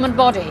elements of the human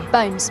body?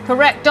 Bones.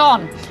 Correct.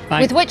 Don.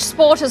 Bank. With which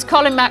sport has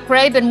Colin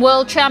McRae been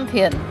world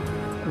champion?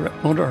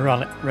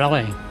 Motor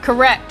rallying.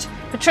 Correct.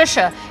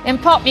 Patricia, in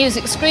pop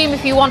music, Scream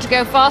If You Want to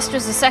Go Faster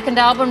is the second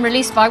album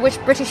released by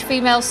which British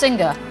female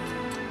singer?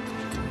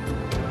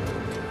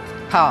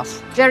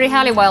 Pass. Jerry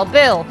Halliwell.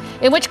 Bill,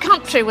 in which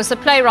country was the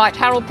playwright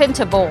Harold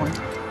Pinter born?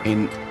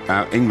 In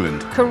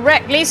England.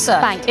 Correct. Lisa.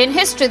 Bank. In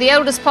history, the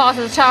oldest part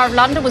of the Tower of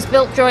London was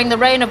built during the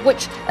reign of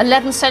which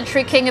 11th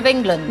century King of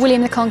England?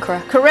 William the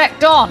Conqueror. Correct.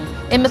 Don.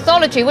 In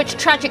mythology, which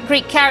tragic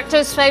Greek character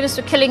is famous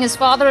for killing his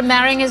father and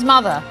marrying his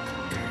mother?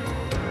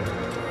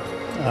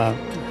 Pass.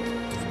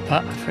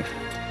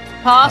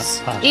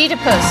 Pass.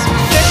 Oedipus.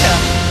 Patricia.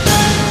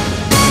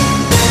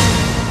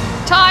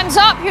 Time's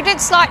up. You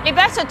did slightly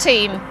better,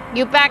 team.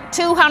 You bagged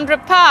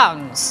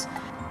 £200.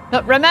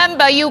 But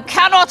remember, you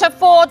cannot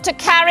afford to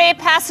carry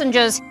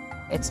passengers.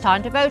 It's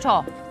time to vote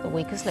off the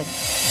weakest link.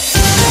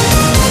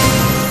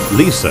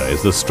 Lisa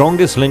is the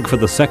strongest link for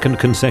the second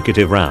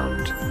consecutive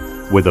round.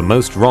 With the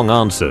most wrong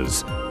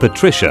answers,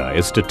 Patricia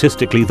is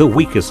statistically the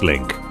weakest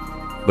link.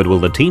 But will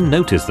the team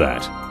notice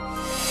that?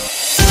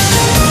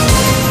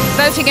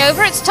 Voting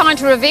over, it's time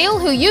to reveal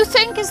who you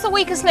think is the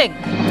weakest link.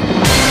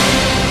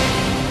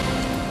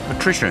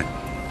 Patricia.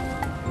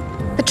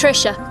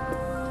 Patricia.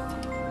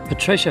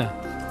 Patricia.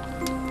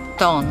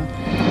 Don.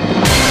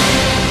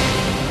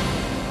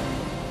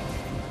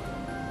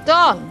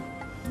 Don,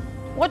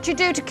 what do you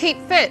do to keep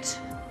fit?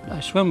 I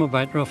swim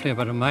roughly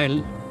about a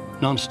mile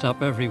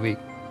non-stop every week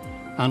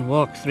and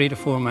walk 3 to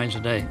 4 miles a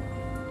day.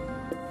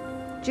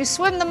 Do you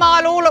swim the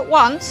mile all at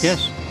once?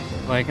 Yes,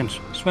 I can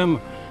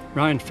swim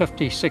around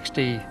 50,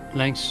 60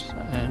 lengths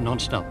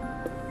non-stop.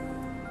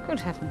 Good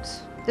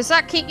heavens. Does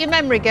that keep your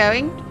memory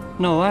going?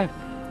 No, I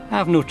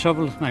have no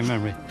trouble with my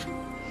memory.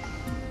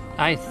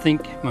 I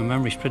think my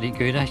memory's pretty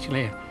good,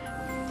 actually.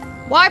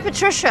 Why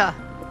Patricia?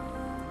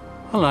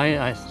 Well,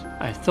 I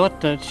thought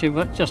that she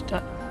just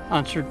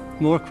answered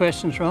more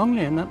questions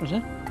wrongly, and that was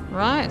it.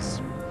 Right.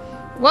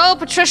 Well,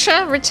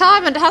 Patricia,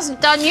 retirement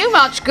hasn't done you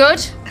much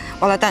good.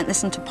 Well, I don't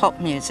listen to pop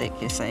music,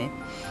 you see.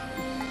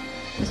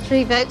 With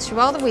 3 votes, you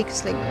are the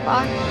weakest link.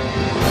 Bye.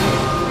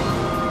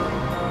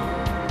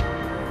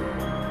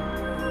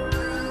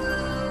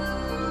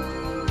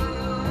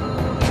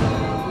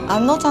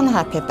 I'm not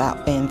unhappy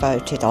about being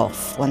voted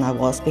off when I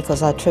was,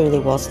 because I truly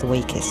was the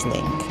weakest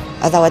link.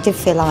 Although I did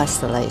feel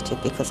isolated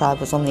because I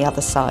was on the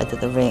other side of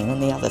the ring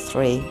and the other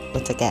 3 were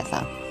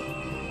together.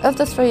 Of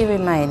the 3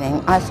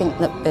 remaining, I think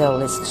that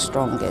Bill is the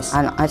strongest,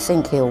 and I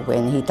think he'll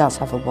win. He does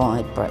have a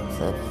wide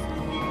breadth of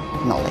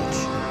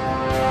knowledge.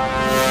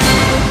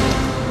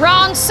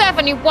 Round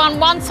 7, you've won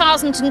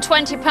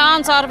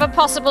 £1,020 out of a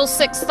possible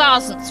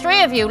 6,000.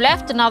 3 of you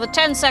left, another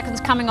 10 seconds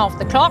coming off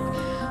the clock.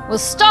 We'll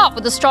start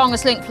with the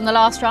strongest link from the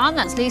last round,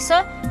 that's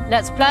Lisa.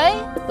 Let's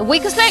play the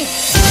weakest link.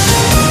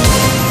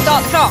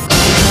 Start the clock.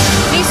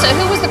 Lisa,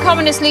 who was the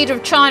communist leader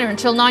of China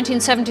until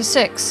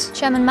 1976?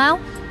 Chairman Mao.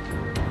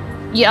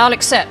 Yeah, I'll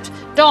accept.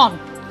 Don,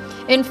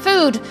 In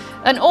food,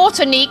 an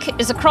autonique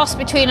is a cross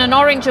between an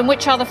orange and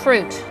which other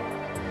fruit?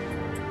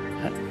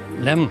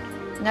 Lemon.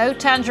 No,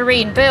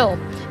 tangerine. Bill,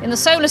 in the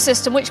solar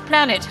system, which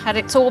planet had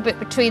its orbit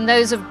between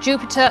those of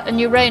Jupiter and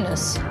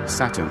Uranus?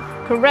 Saturn.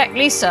 Correct,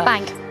 Lisa.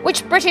 Bank.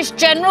 Which British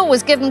general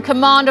was given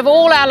command of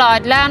all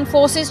Allied land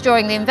forces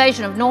during the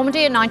invasion of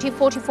Normandy in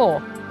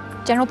 1944?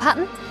 General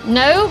Patton?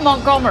 No,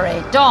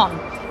 Montgomery. Don,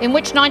 in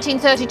which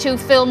 1932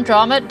 film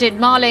drama did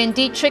Marlene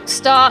Dietrich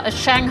star as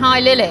Shanghai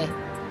Lily?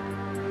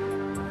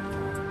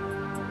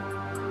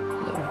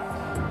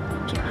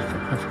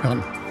 I've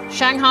forgotten.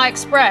 Shanghai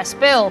Express.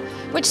 Bill,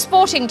 which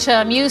sporting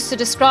term used to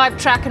describe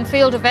track and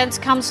field events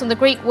comes from the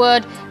Greek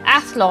word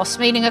athlos,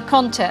 meaning a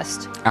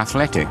contest?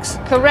 Athletics.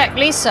 Correct,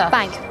 Lisa.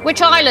 Bank.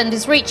 Which island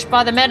is reached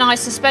by the Menai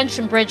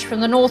suspension bridge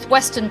from the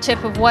northwestern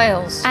tip of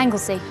Wales?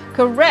 Anglesey.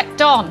 Correct,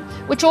 Don.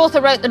 Which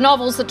author wrote the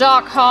novels The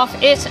Dark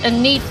Half, It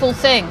and Needful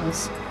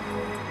Things?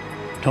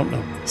 Don't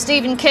know.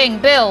 Stephen King.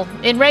 Bill,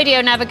 in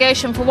radio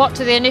navigation, for what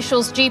do the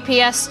initials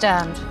GPS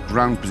stand?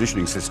 Ground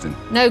positioning system.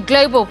 No,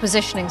 Global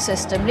Positioning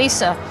System.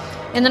 Lisa,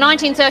 in the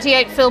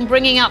 1938 film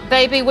Bringing Up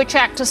Baby, which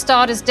actor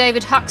starred as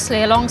David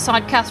Huxley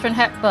alongside Katharine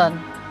Hepburn?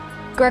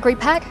 Gregory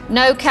Peck?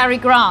 No, Cary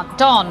Grant.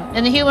 Don,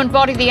 in the human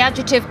body, the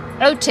adjective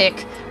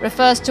otic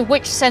refers to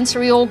which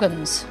sensory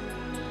organs?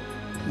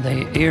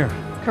 The ear.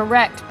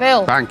 Correct.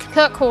 Bill. Bank.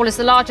 Kirkwall is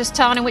the largest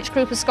town in which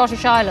group of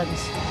Scottish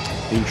islands?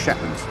 The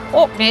Shetlands.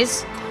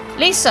 Orkneys.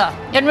 Lisa,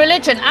 in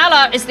religion,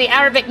 Allah is the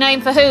Arabic name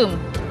for whom?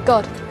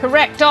 God.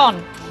 Correct.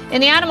 Don,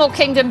 in the animal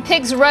kingdom,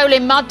 pigs roll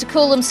in mud to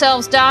cool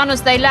themselves down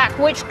as they lack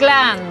which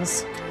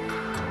glands?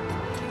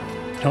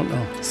 Don't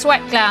know.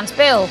 Sweat glands.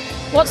 Bill,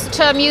 what's the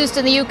term used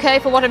in the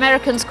UK for what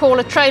Americans call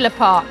a trailer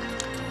park?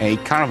 A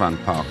caravan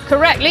park.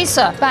 Correct.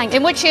 Lisa. Bank.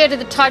 In which year did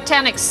the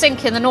Titanic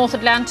sink in the North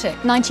Atlantic?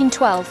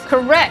 1912.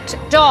 Correct.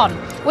 Don,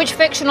 which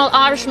fictional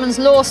Irishman's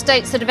law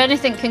states that if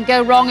anything can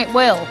go wrong, it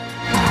will?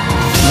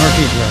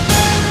 Murphy's Law.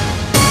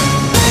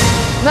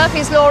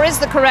 Murphy's Law is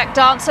the correct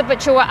answer,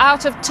 but you were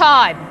out of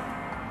time.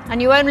 And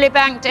you only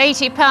banked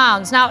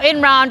 £80. Now, in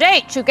round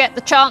 8, you get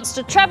the chance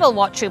to treble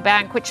what you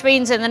bank, which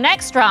means in the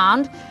next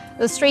round,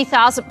 there's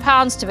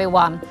 £3,000 to be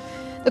won.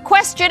 The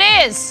question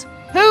is,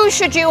 who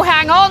should you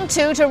hang on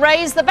to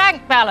raise the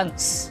bank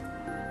balance?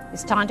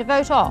 It's time to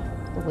vote off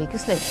the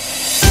weakest link.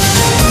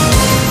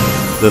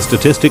 The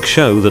statistics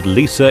show that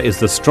Lisa is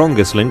the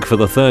strongest link for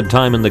the third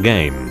time in the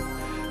game.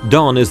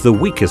 Don is the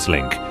weakest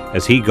link,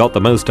 as he got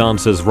the most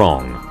answers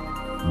wrong.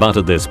 But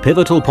at this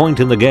pivotal point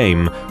in the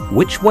game,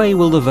 which way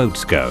will the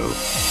votes go?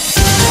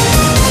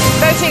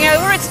 Voting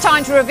over, it's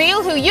time to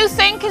reveal who you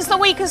think is the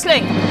weakest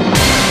link.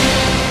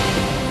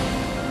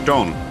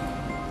 Don.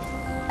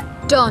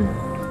 Don.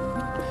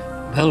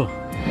 Bill.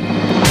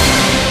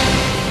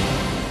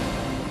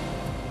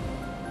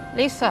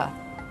 Lisa,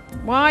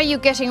 why are you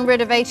getting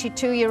rid of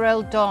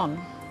 82-year-old Don?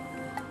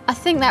 I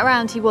think that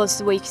round he was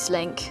the weakest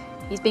link.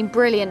 He's been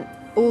brilliant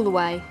all the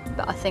way,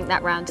 but I think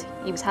that round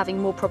he was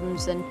having more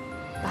problems than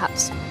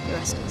perhaps the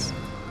rest of us.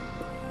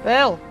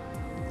 Bill?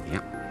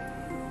 Yep.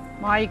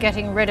 Why are you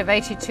getting rid of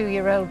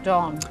 82-year-old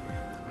Don?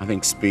 I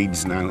think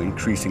speed's now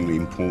increasingly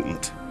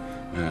important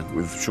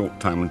with short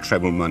time and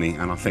treble money,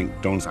 and I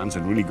think Don's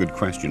answered really good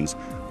questions,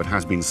 but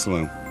has been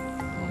slow.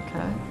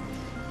 Okay.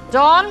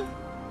 Don,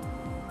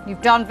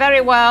 you've done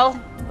very well,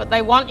 but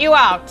they want you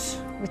out.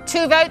 With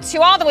 2 votes,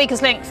 you are the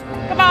weakest link.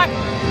 Goodbye.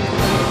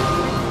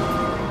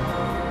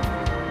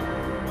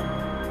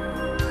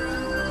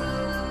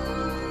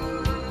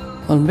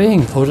 Well,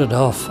 being voted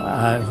off,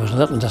 I was a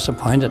little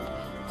disappointed,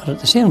 but at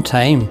the same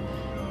time,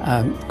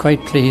 I'm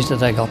quite pleased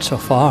that I got so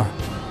far.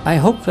 I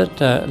hope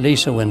that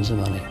Lisa wins the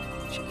money.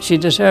 She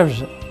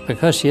deserves it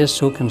because she is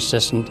so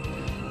consistent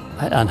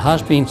and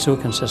has been so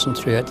consistent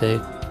throughout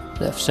the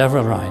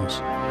several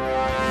rounds.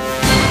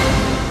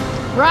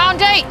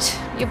 Round 8.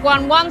 You've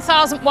won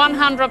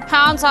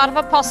 £1,100 out of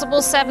a possible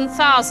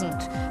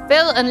 £7,000.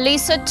 Bill and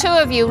Lisa, 2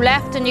 of you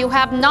left, and you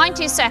have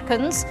 90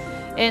 seconds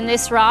in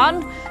this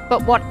round.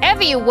 But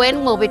whatever you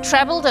win will be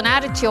trebled and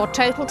added to your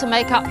total to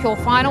make up your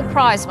final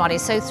prize money.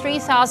 So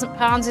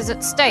 £3,000 is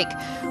at stake.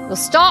 We'll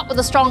start with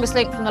the strongest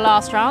link from the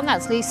last round.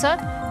 That's Lisa.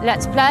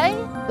 Let's play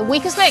the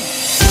weakest link.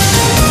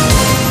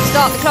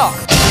 Start the clock.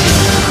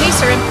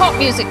 Lisa, in pop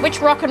music,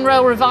 which rock and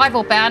roll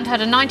revival band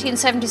had a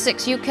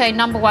 1976 UK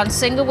 #1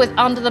 single with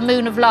Under the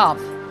Moon of Love?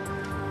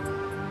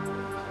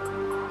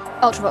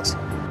 Ultravox.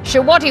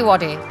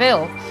 Shawaddy-waddy.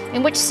 Bill,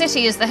 in which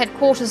city is the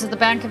headquarters of the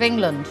Bank of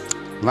England?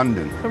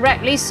 London.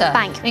 Correct. Lisa.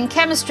 Bank. In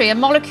chemistry, a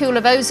molecule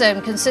of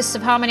ozone consists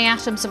of how many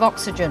atoms of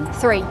oxygen?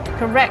 3.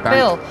 Correct. Bank.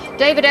 Bill.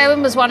 David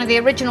Owen was one of the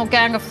original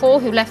Gang of 4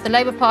 who left the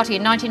Labour Party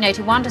in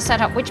 1981 to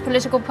set up which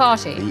political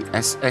party? The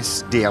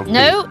SSDLP.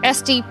 No,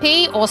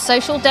 SDP or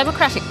Social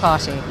Democratic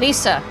Party.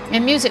 Lisa.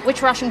 In music,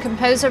 which Russian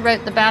composer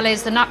wrote the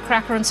ballets The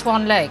Nutcracker and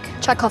Swan Lake?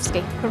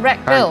 Tchaikovsky.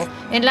 Correct. Bank. Bill.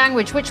 In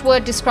language, which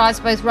word describes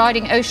both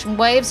riding ocean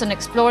waves and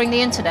exploring the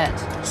internet?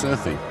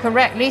 Surfing.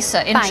 Correct.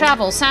 Lisa. In Bank.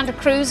 travel, Santa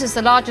Cruz is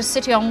the largest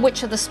city on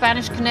which of the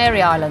Spanish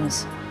Canary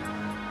Islands?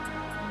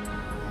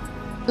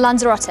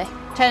 Lanzarote.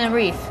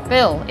 Tenerife.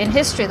 Bill, in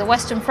history, the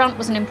Western Front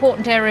was an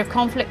important area of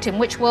conflict in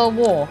which World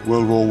War?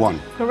 World War One.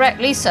 Correct.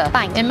 Lisa.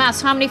 Bank. In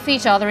maths, how many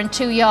feet are there in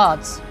 2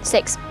 yards?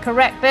 6.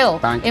 Correct. Bill.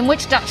 Bank. In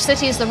which Dutch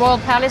city is the Royal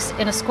Palace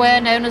in a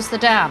square known as the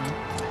Dam?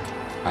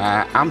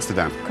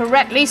 Amsterdam.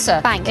 Correct.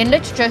 Lisa. Bank. In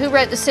literature, who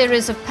wrote the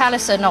series of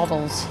Palliser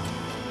novels?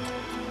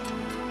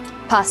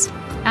 Pass.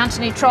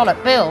 Anthony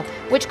Trollope. Bill,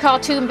 which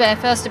cartoon bear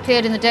first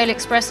appeared in the Daily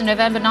Express in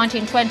November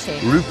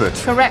 1920? Rupert.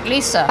 Correct.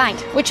 Lisa. Bank.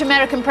 Which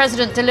American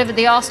president delivered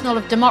the Arsenal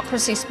of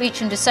Democracy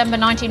speech in December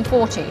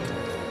 1940?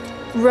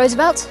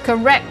 Roosevelt.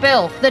 Correct.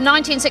 Bill, the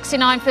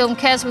 1969 film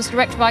Kes was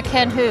directed by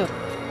Ken who?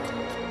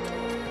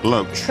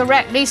 Loach.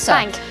 Correct. Lisa.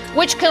 Bank.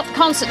 Which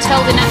concerts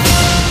held in...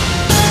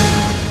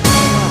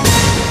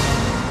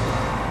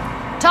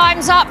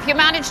 Time's up. You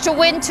managed to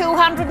win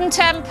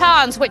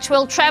 £210, which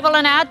will treble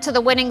and add to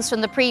the winnings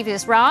from the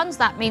previous rounds.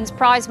 That means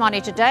prize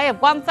money today of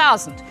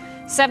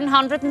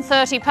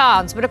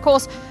 £1,730. But of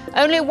course,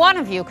 only one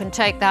of you can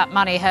take that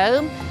money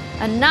home.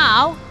 And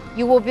now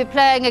you will be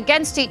playing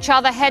against each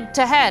other head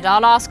to head.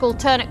 I'll ask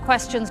alternate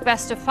questions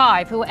best of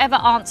 5. Whoever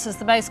answers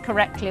the most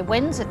correctly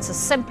wins. It's as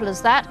simple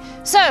as that.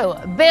 So,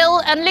 Bill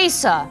and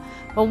Lisa,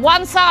 for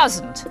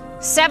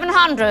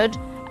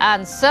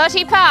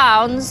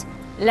 £1,730,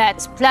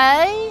 let's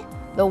play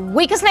the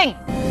weakest link.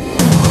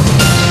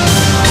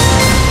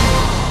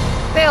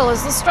 Bill,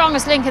 as the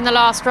strongest link in the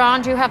last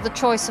round, you have the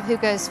choice of who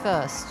goes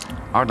first.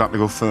 I'd like to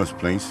go first,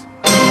 please.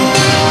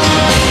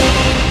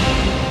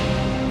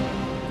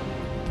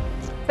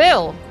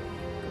 Bill,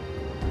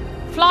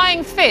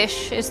 flying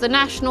fish is the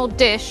national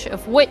dish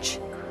of which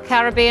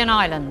Caribbean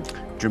island?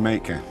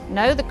 Jamaica.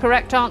 No, the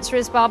correct answer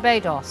is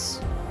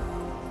Barbados.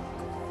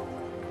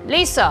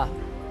 Lisa,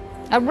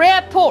 a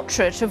rare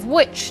portrait of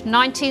which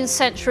 19th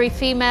century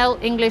female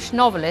English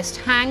novelist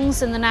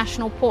hangs in the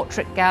National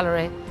Portrait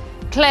Gallery,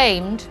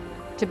 claimed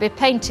to be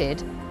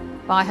painted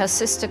by her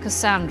sister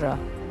Cassandra?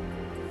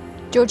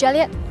 George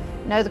Eliot.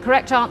 No, the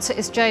correct answer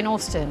is Jane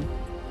Austen.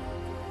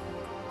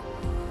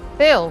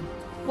 Bill,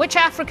 which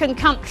African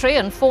country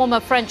and former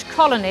French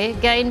colony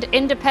gained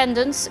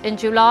independence in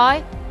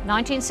July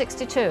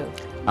 1962?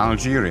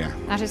 Algeria.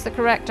 That is the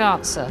correct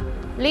answer.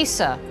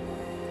 Lisa,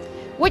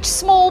 which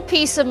small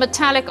piece of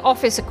metallic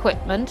office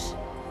equipment,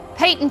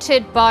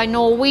 patented by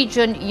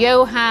Norwegian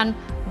Johan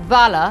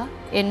Valle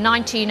in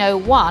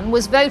 1901,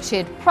 was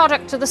voted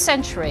Product of the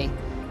Century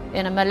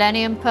in a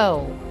Millennium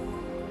poll?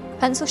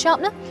 Pencil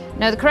sharpener.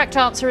 No, the correct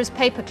answer is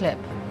paperclip.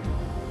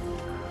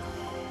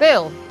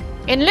 Bill,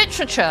 in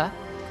literature,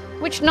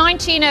 which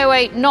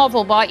 1908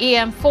 novel by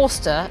E.M.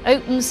 Forster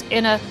opens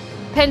in a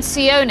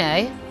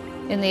pensione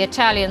in the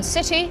Italian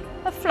city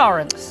of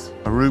Florence?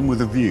 A Room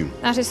with a View.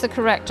 That is the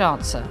correct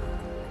answer.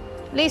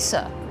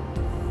 Lisa,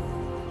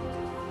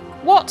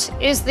 what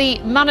is the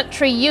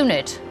monetary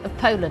unit of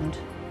Poland?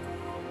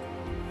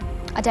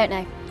 I don't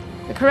know.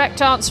 The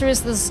correct answer is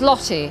the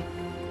zloty.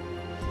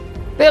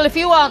 Bill, if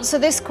you answer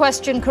this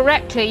question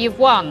correctly, you've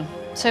won.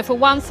 So for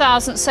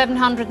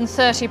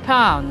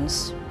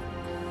 £1,730.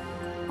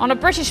 On a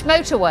British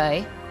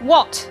motorway,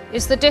 what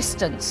is the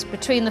distance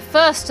between the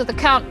first of the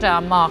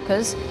countdown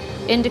markers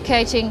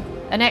indicating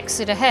an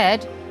exit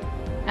ahead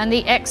and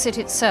the exit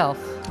itself?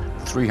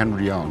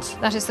 300 yards.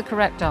 That is the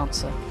correct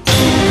answer.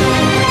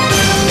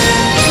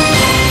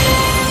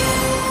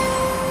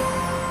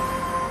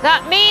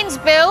 That means,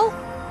 Bill,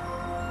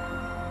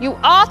 you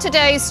are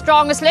today's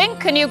strongest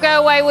link and you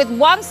go away with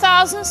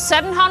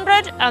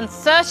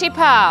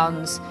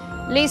 £1,730.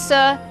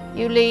 Lisa,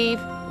 you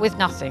leave with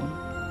nothing.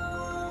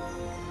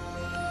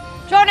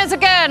 Join us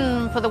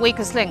again for the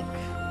weakest link.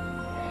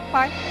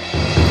 Bye.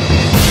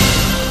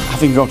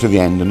 Having got to the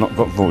end and not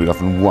got voted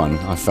off and won,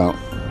 I felt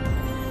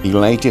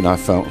elated, I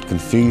felt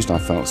confused, I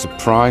felt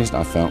surprised,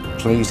 I felt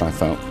pleased, I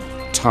felt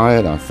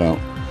tired, I felt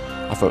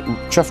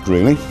chuffed,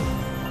 really.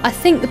 I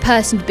think the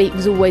person to beat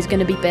was always going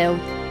to be Bill,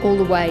 all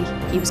the way.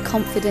 He was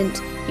confident,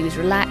 he was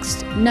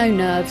relaxed, no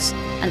nerves,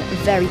 and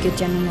very good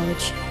general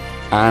knowledge.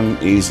 Anne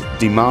is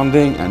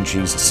demanding and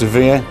she's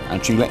severe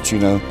and she lets you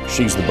know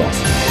she's the boss.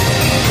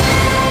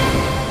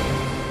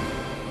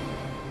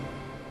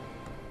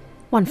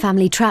 One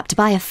family trapped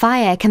by a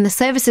fire. Can the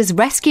services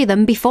rescue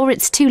them before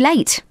it's too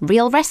late?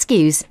 Real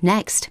Rescues,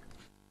 next.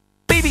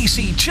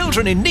 BBC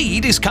Children in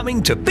Need is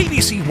coming to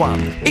BBC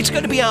One. It's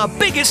going to be our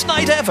biggest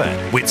night ever,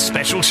 with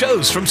special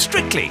shows from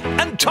Strictly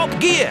and Top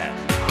Gear.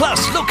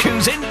 Plus, look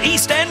who's in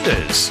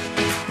EastEnders.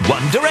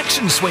 One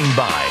Direction swing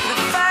by.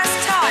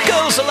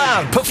 Girls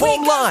Aloud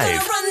perform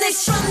live.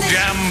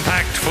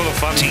 Jam-packed full of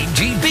fun. Team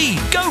GB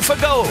go for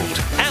gold.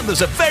 And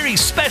there's a very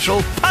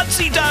special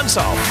Pudsey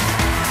dance-off.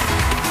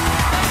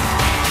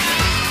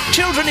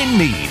 Children in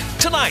Need,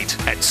 tonight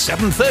at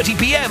 7:30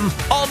 p.m.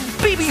 on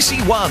BBC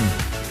One.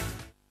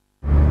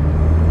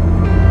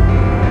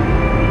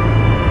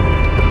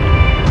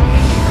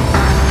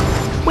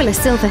 Will a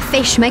silver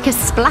fish make a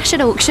splash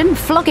at auction?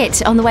 Flog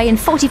it on the way in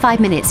 45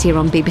 minutes here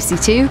on BBC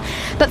Two.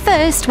 But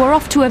first, we're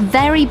off to a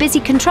very busy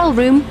control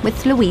room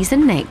with Louise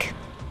and Nick.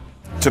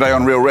 Today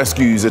on Real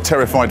Rescues, a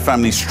terrified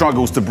family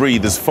struggles to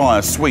breathe as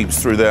fire sweeps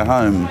through their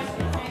home.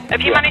 Have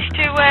you managed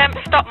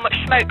to stop much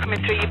smoke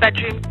coming through your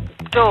bedroom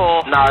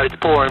door? No, it's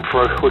pouring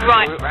through.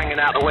 Right. We're hanging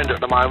out the window at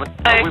the moment.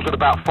 Okay. We've got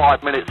about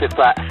 5 minutes, if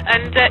that.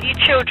 And your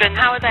children,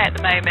 how are they at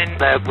the moment?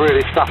 They're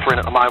really suffering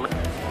at the moment.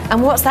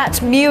 And what's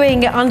that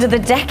mewing under the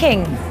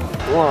decking?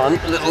 One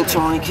little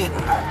tiny kitten.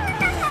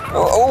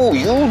 Oh,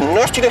 you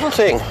nasty little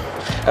thing.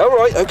 All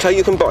right, OK,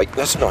 you can bite.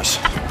 That's nice.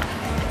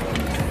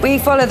 We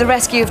follow the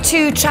rescue of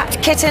 2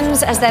 trapped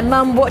kittens as their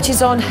mum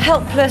watches on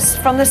helpless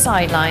from the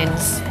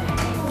sidelines.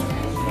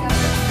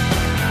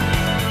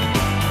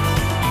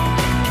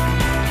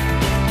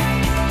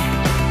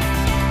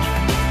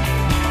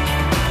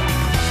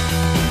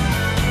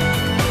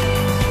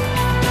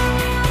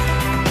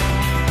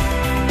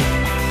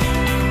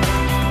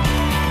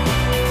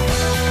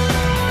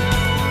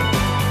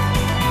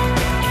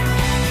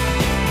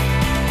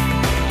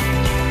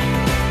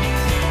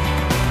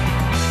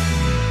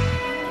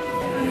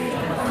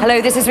 Hello,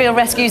 this is Real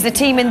Rescues. The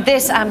team in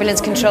this ambulance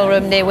control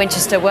room near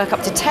Winchester work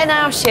up to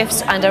 10-hour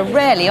shifts and are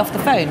rarely off the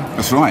phone.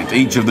 That's right.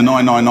 Each of the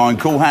 999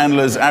 call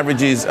handlers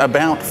averages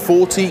about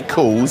 40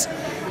 calls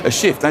a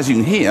shift. As you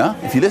can hear,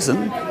 if you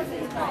listen,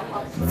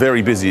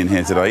 very busy in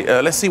here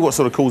today. Let's see what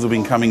sort of calls have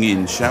been coming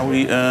in, shall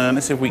we?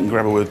 Let's see if we can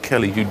grab a word with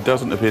Kelly, who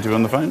doesn't appear to be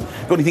on the phone.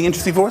 Got anything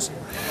interesting for us?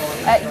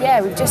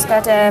 Yeah, we've just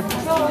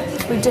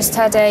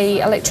had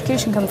a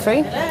electrocution come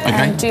through,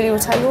 and Julie will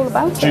tell you all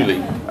about it.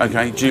 Julie,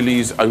 okay,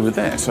 Julie's over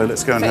there, so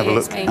let's go and have a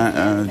look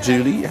at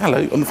Julie.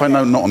 Hello, on the phone?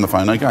 No, not on the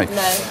phone. Okay.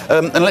 No.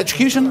 An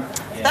electrocution?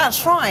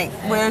 That's right.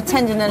 We're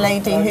attending a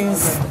lady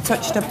who's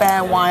touched a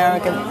bare wire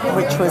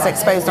which was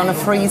exposed on a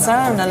freezer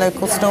in a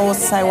local store.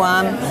 So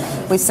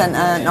we sent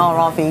an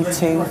RRV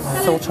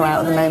to sort her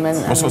out at the moment.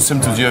 What sort of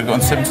symptoms you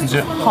got? Symptoms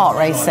yet? Heart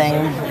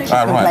racing. She's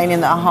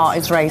complaining that her heart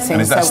is racing.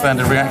 And is that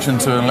standard reaction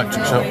to an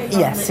electric shock?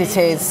 Yes, it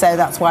is. So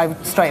that's why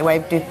straight away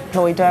we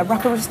deployed a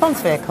rapid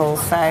response vehicle.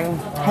 So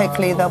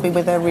hopefully they'll be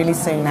with her really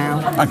soon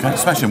now. Okay,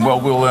 smashing.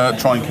 Well, we'll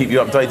try and keep you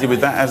updated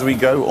with that as we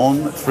go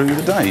on through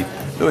the day.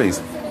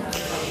 Louise.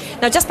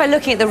 Now, just by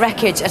looking at the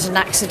wreckage at an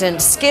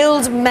accident,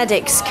 skilled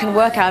medics can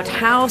work out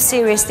how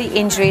serious the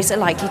injuries are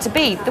likely to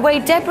be. The way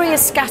debris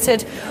is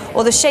scattered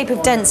or the shape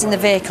of dents in the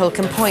vehicle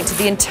can point to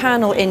the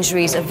internal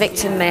injuries a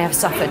victim may have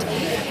suffered.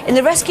 In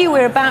the rescue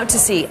we're about to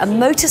see, a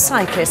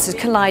motorcyclist has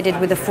collided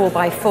with a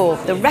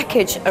 4x4. The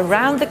wreckage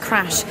around the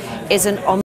crash is an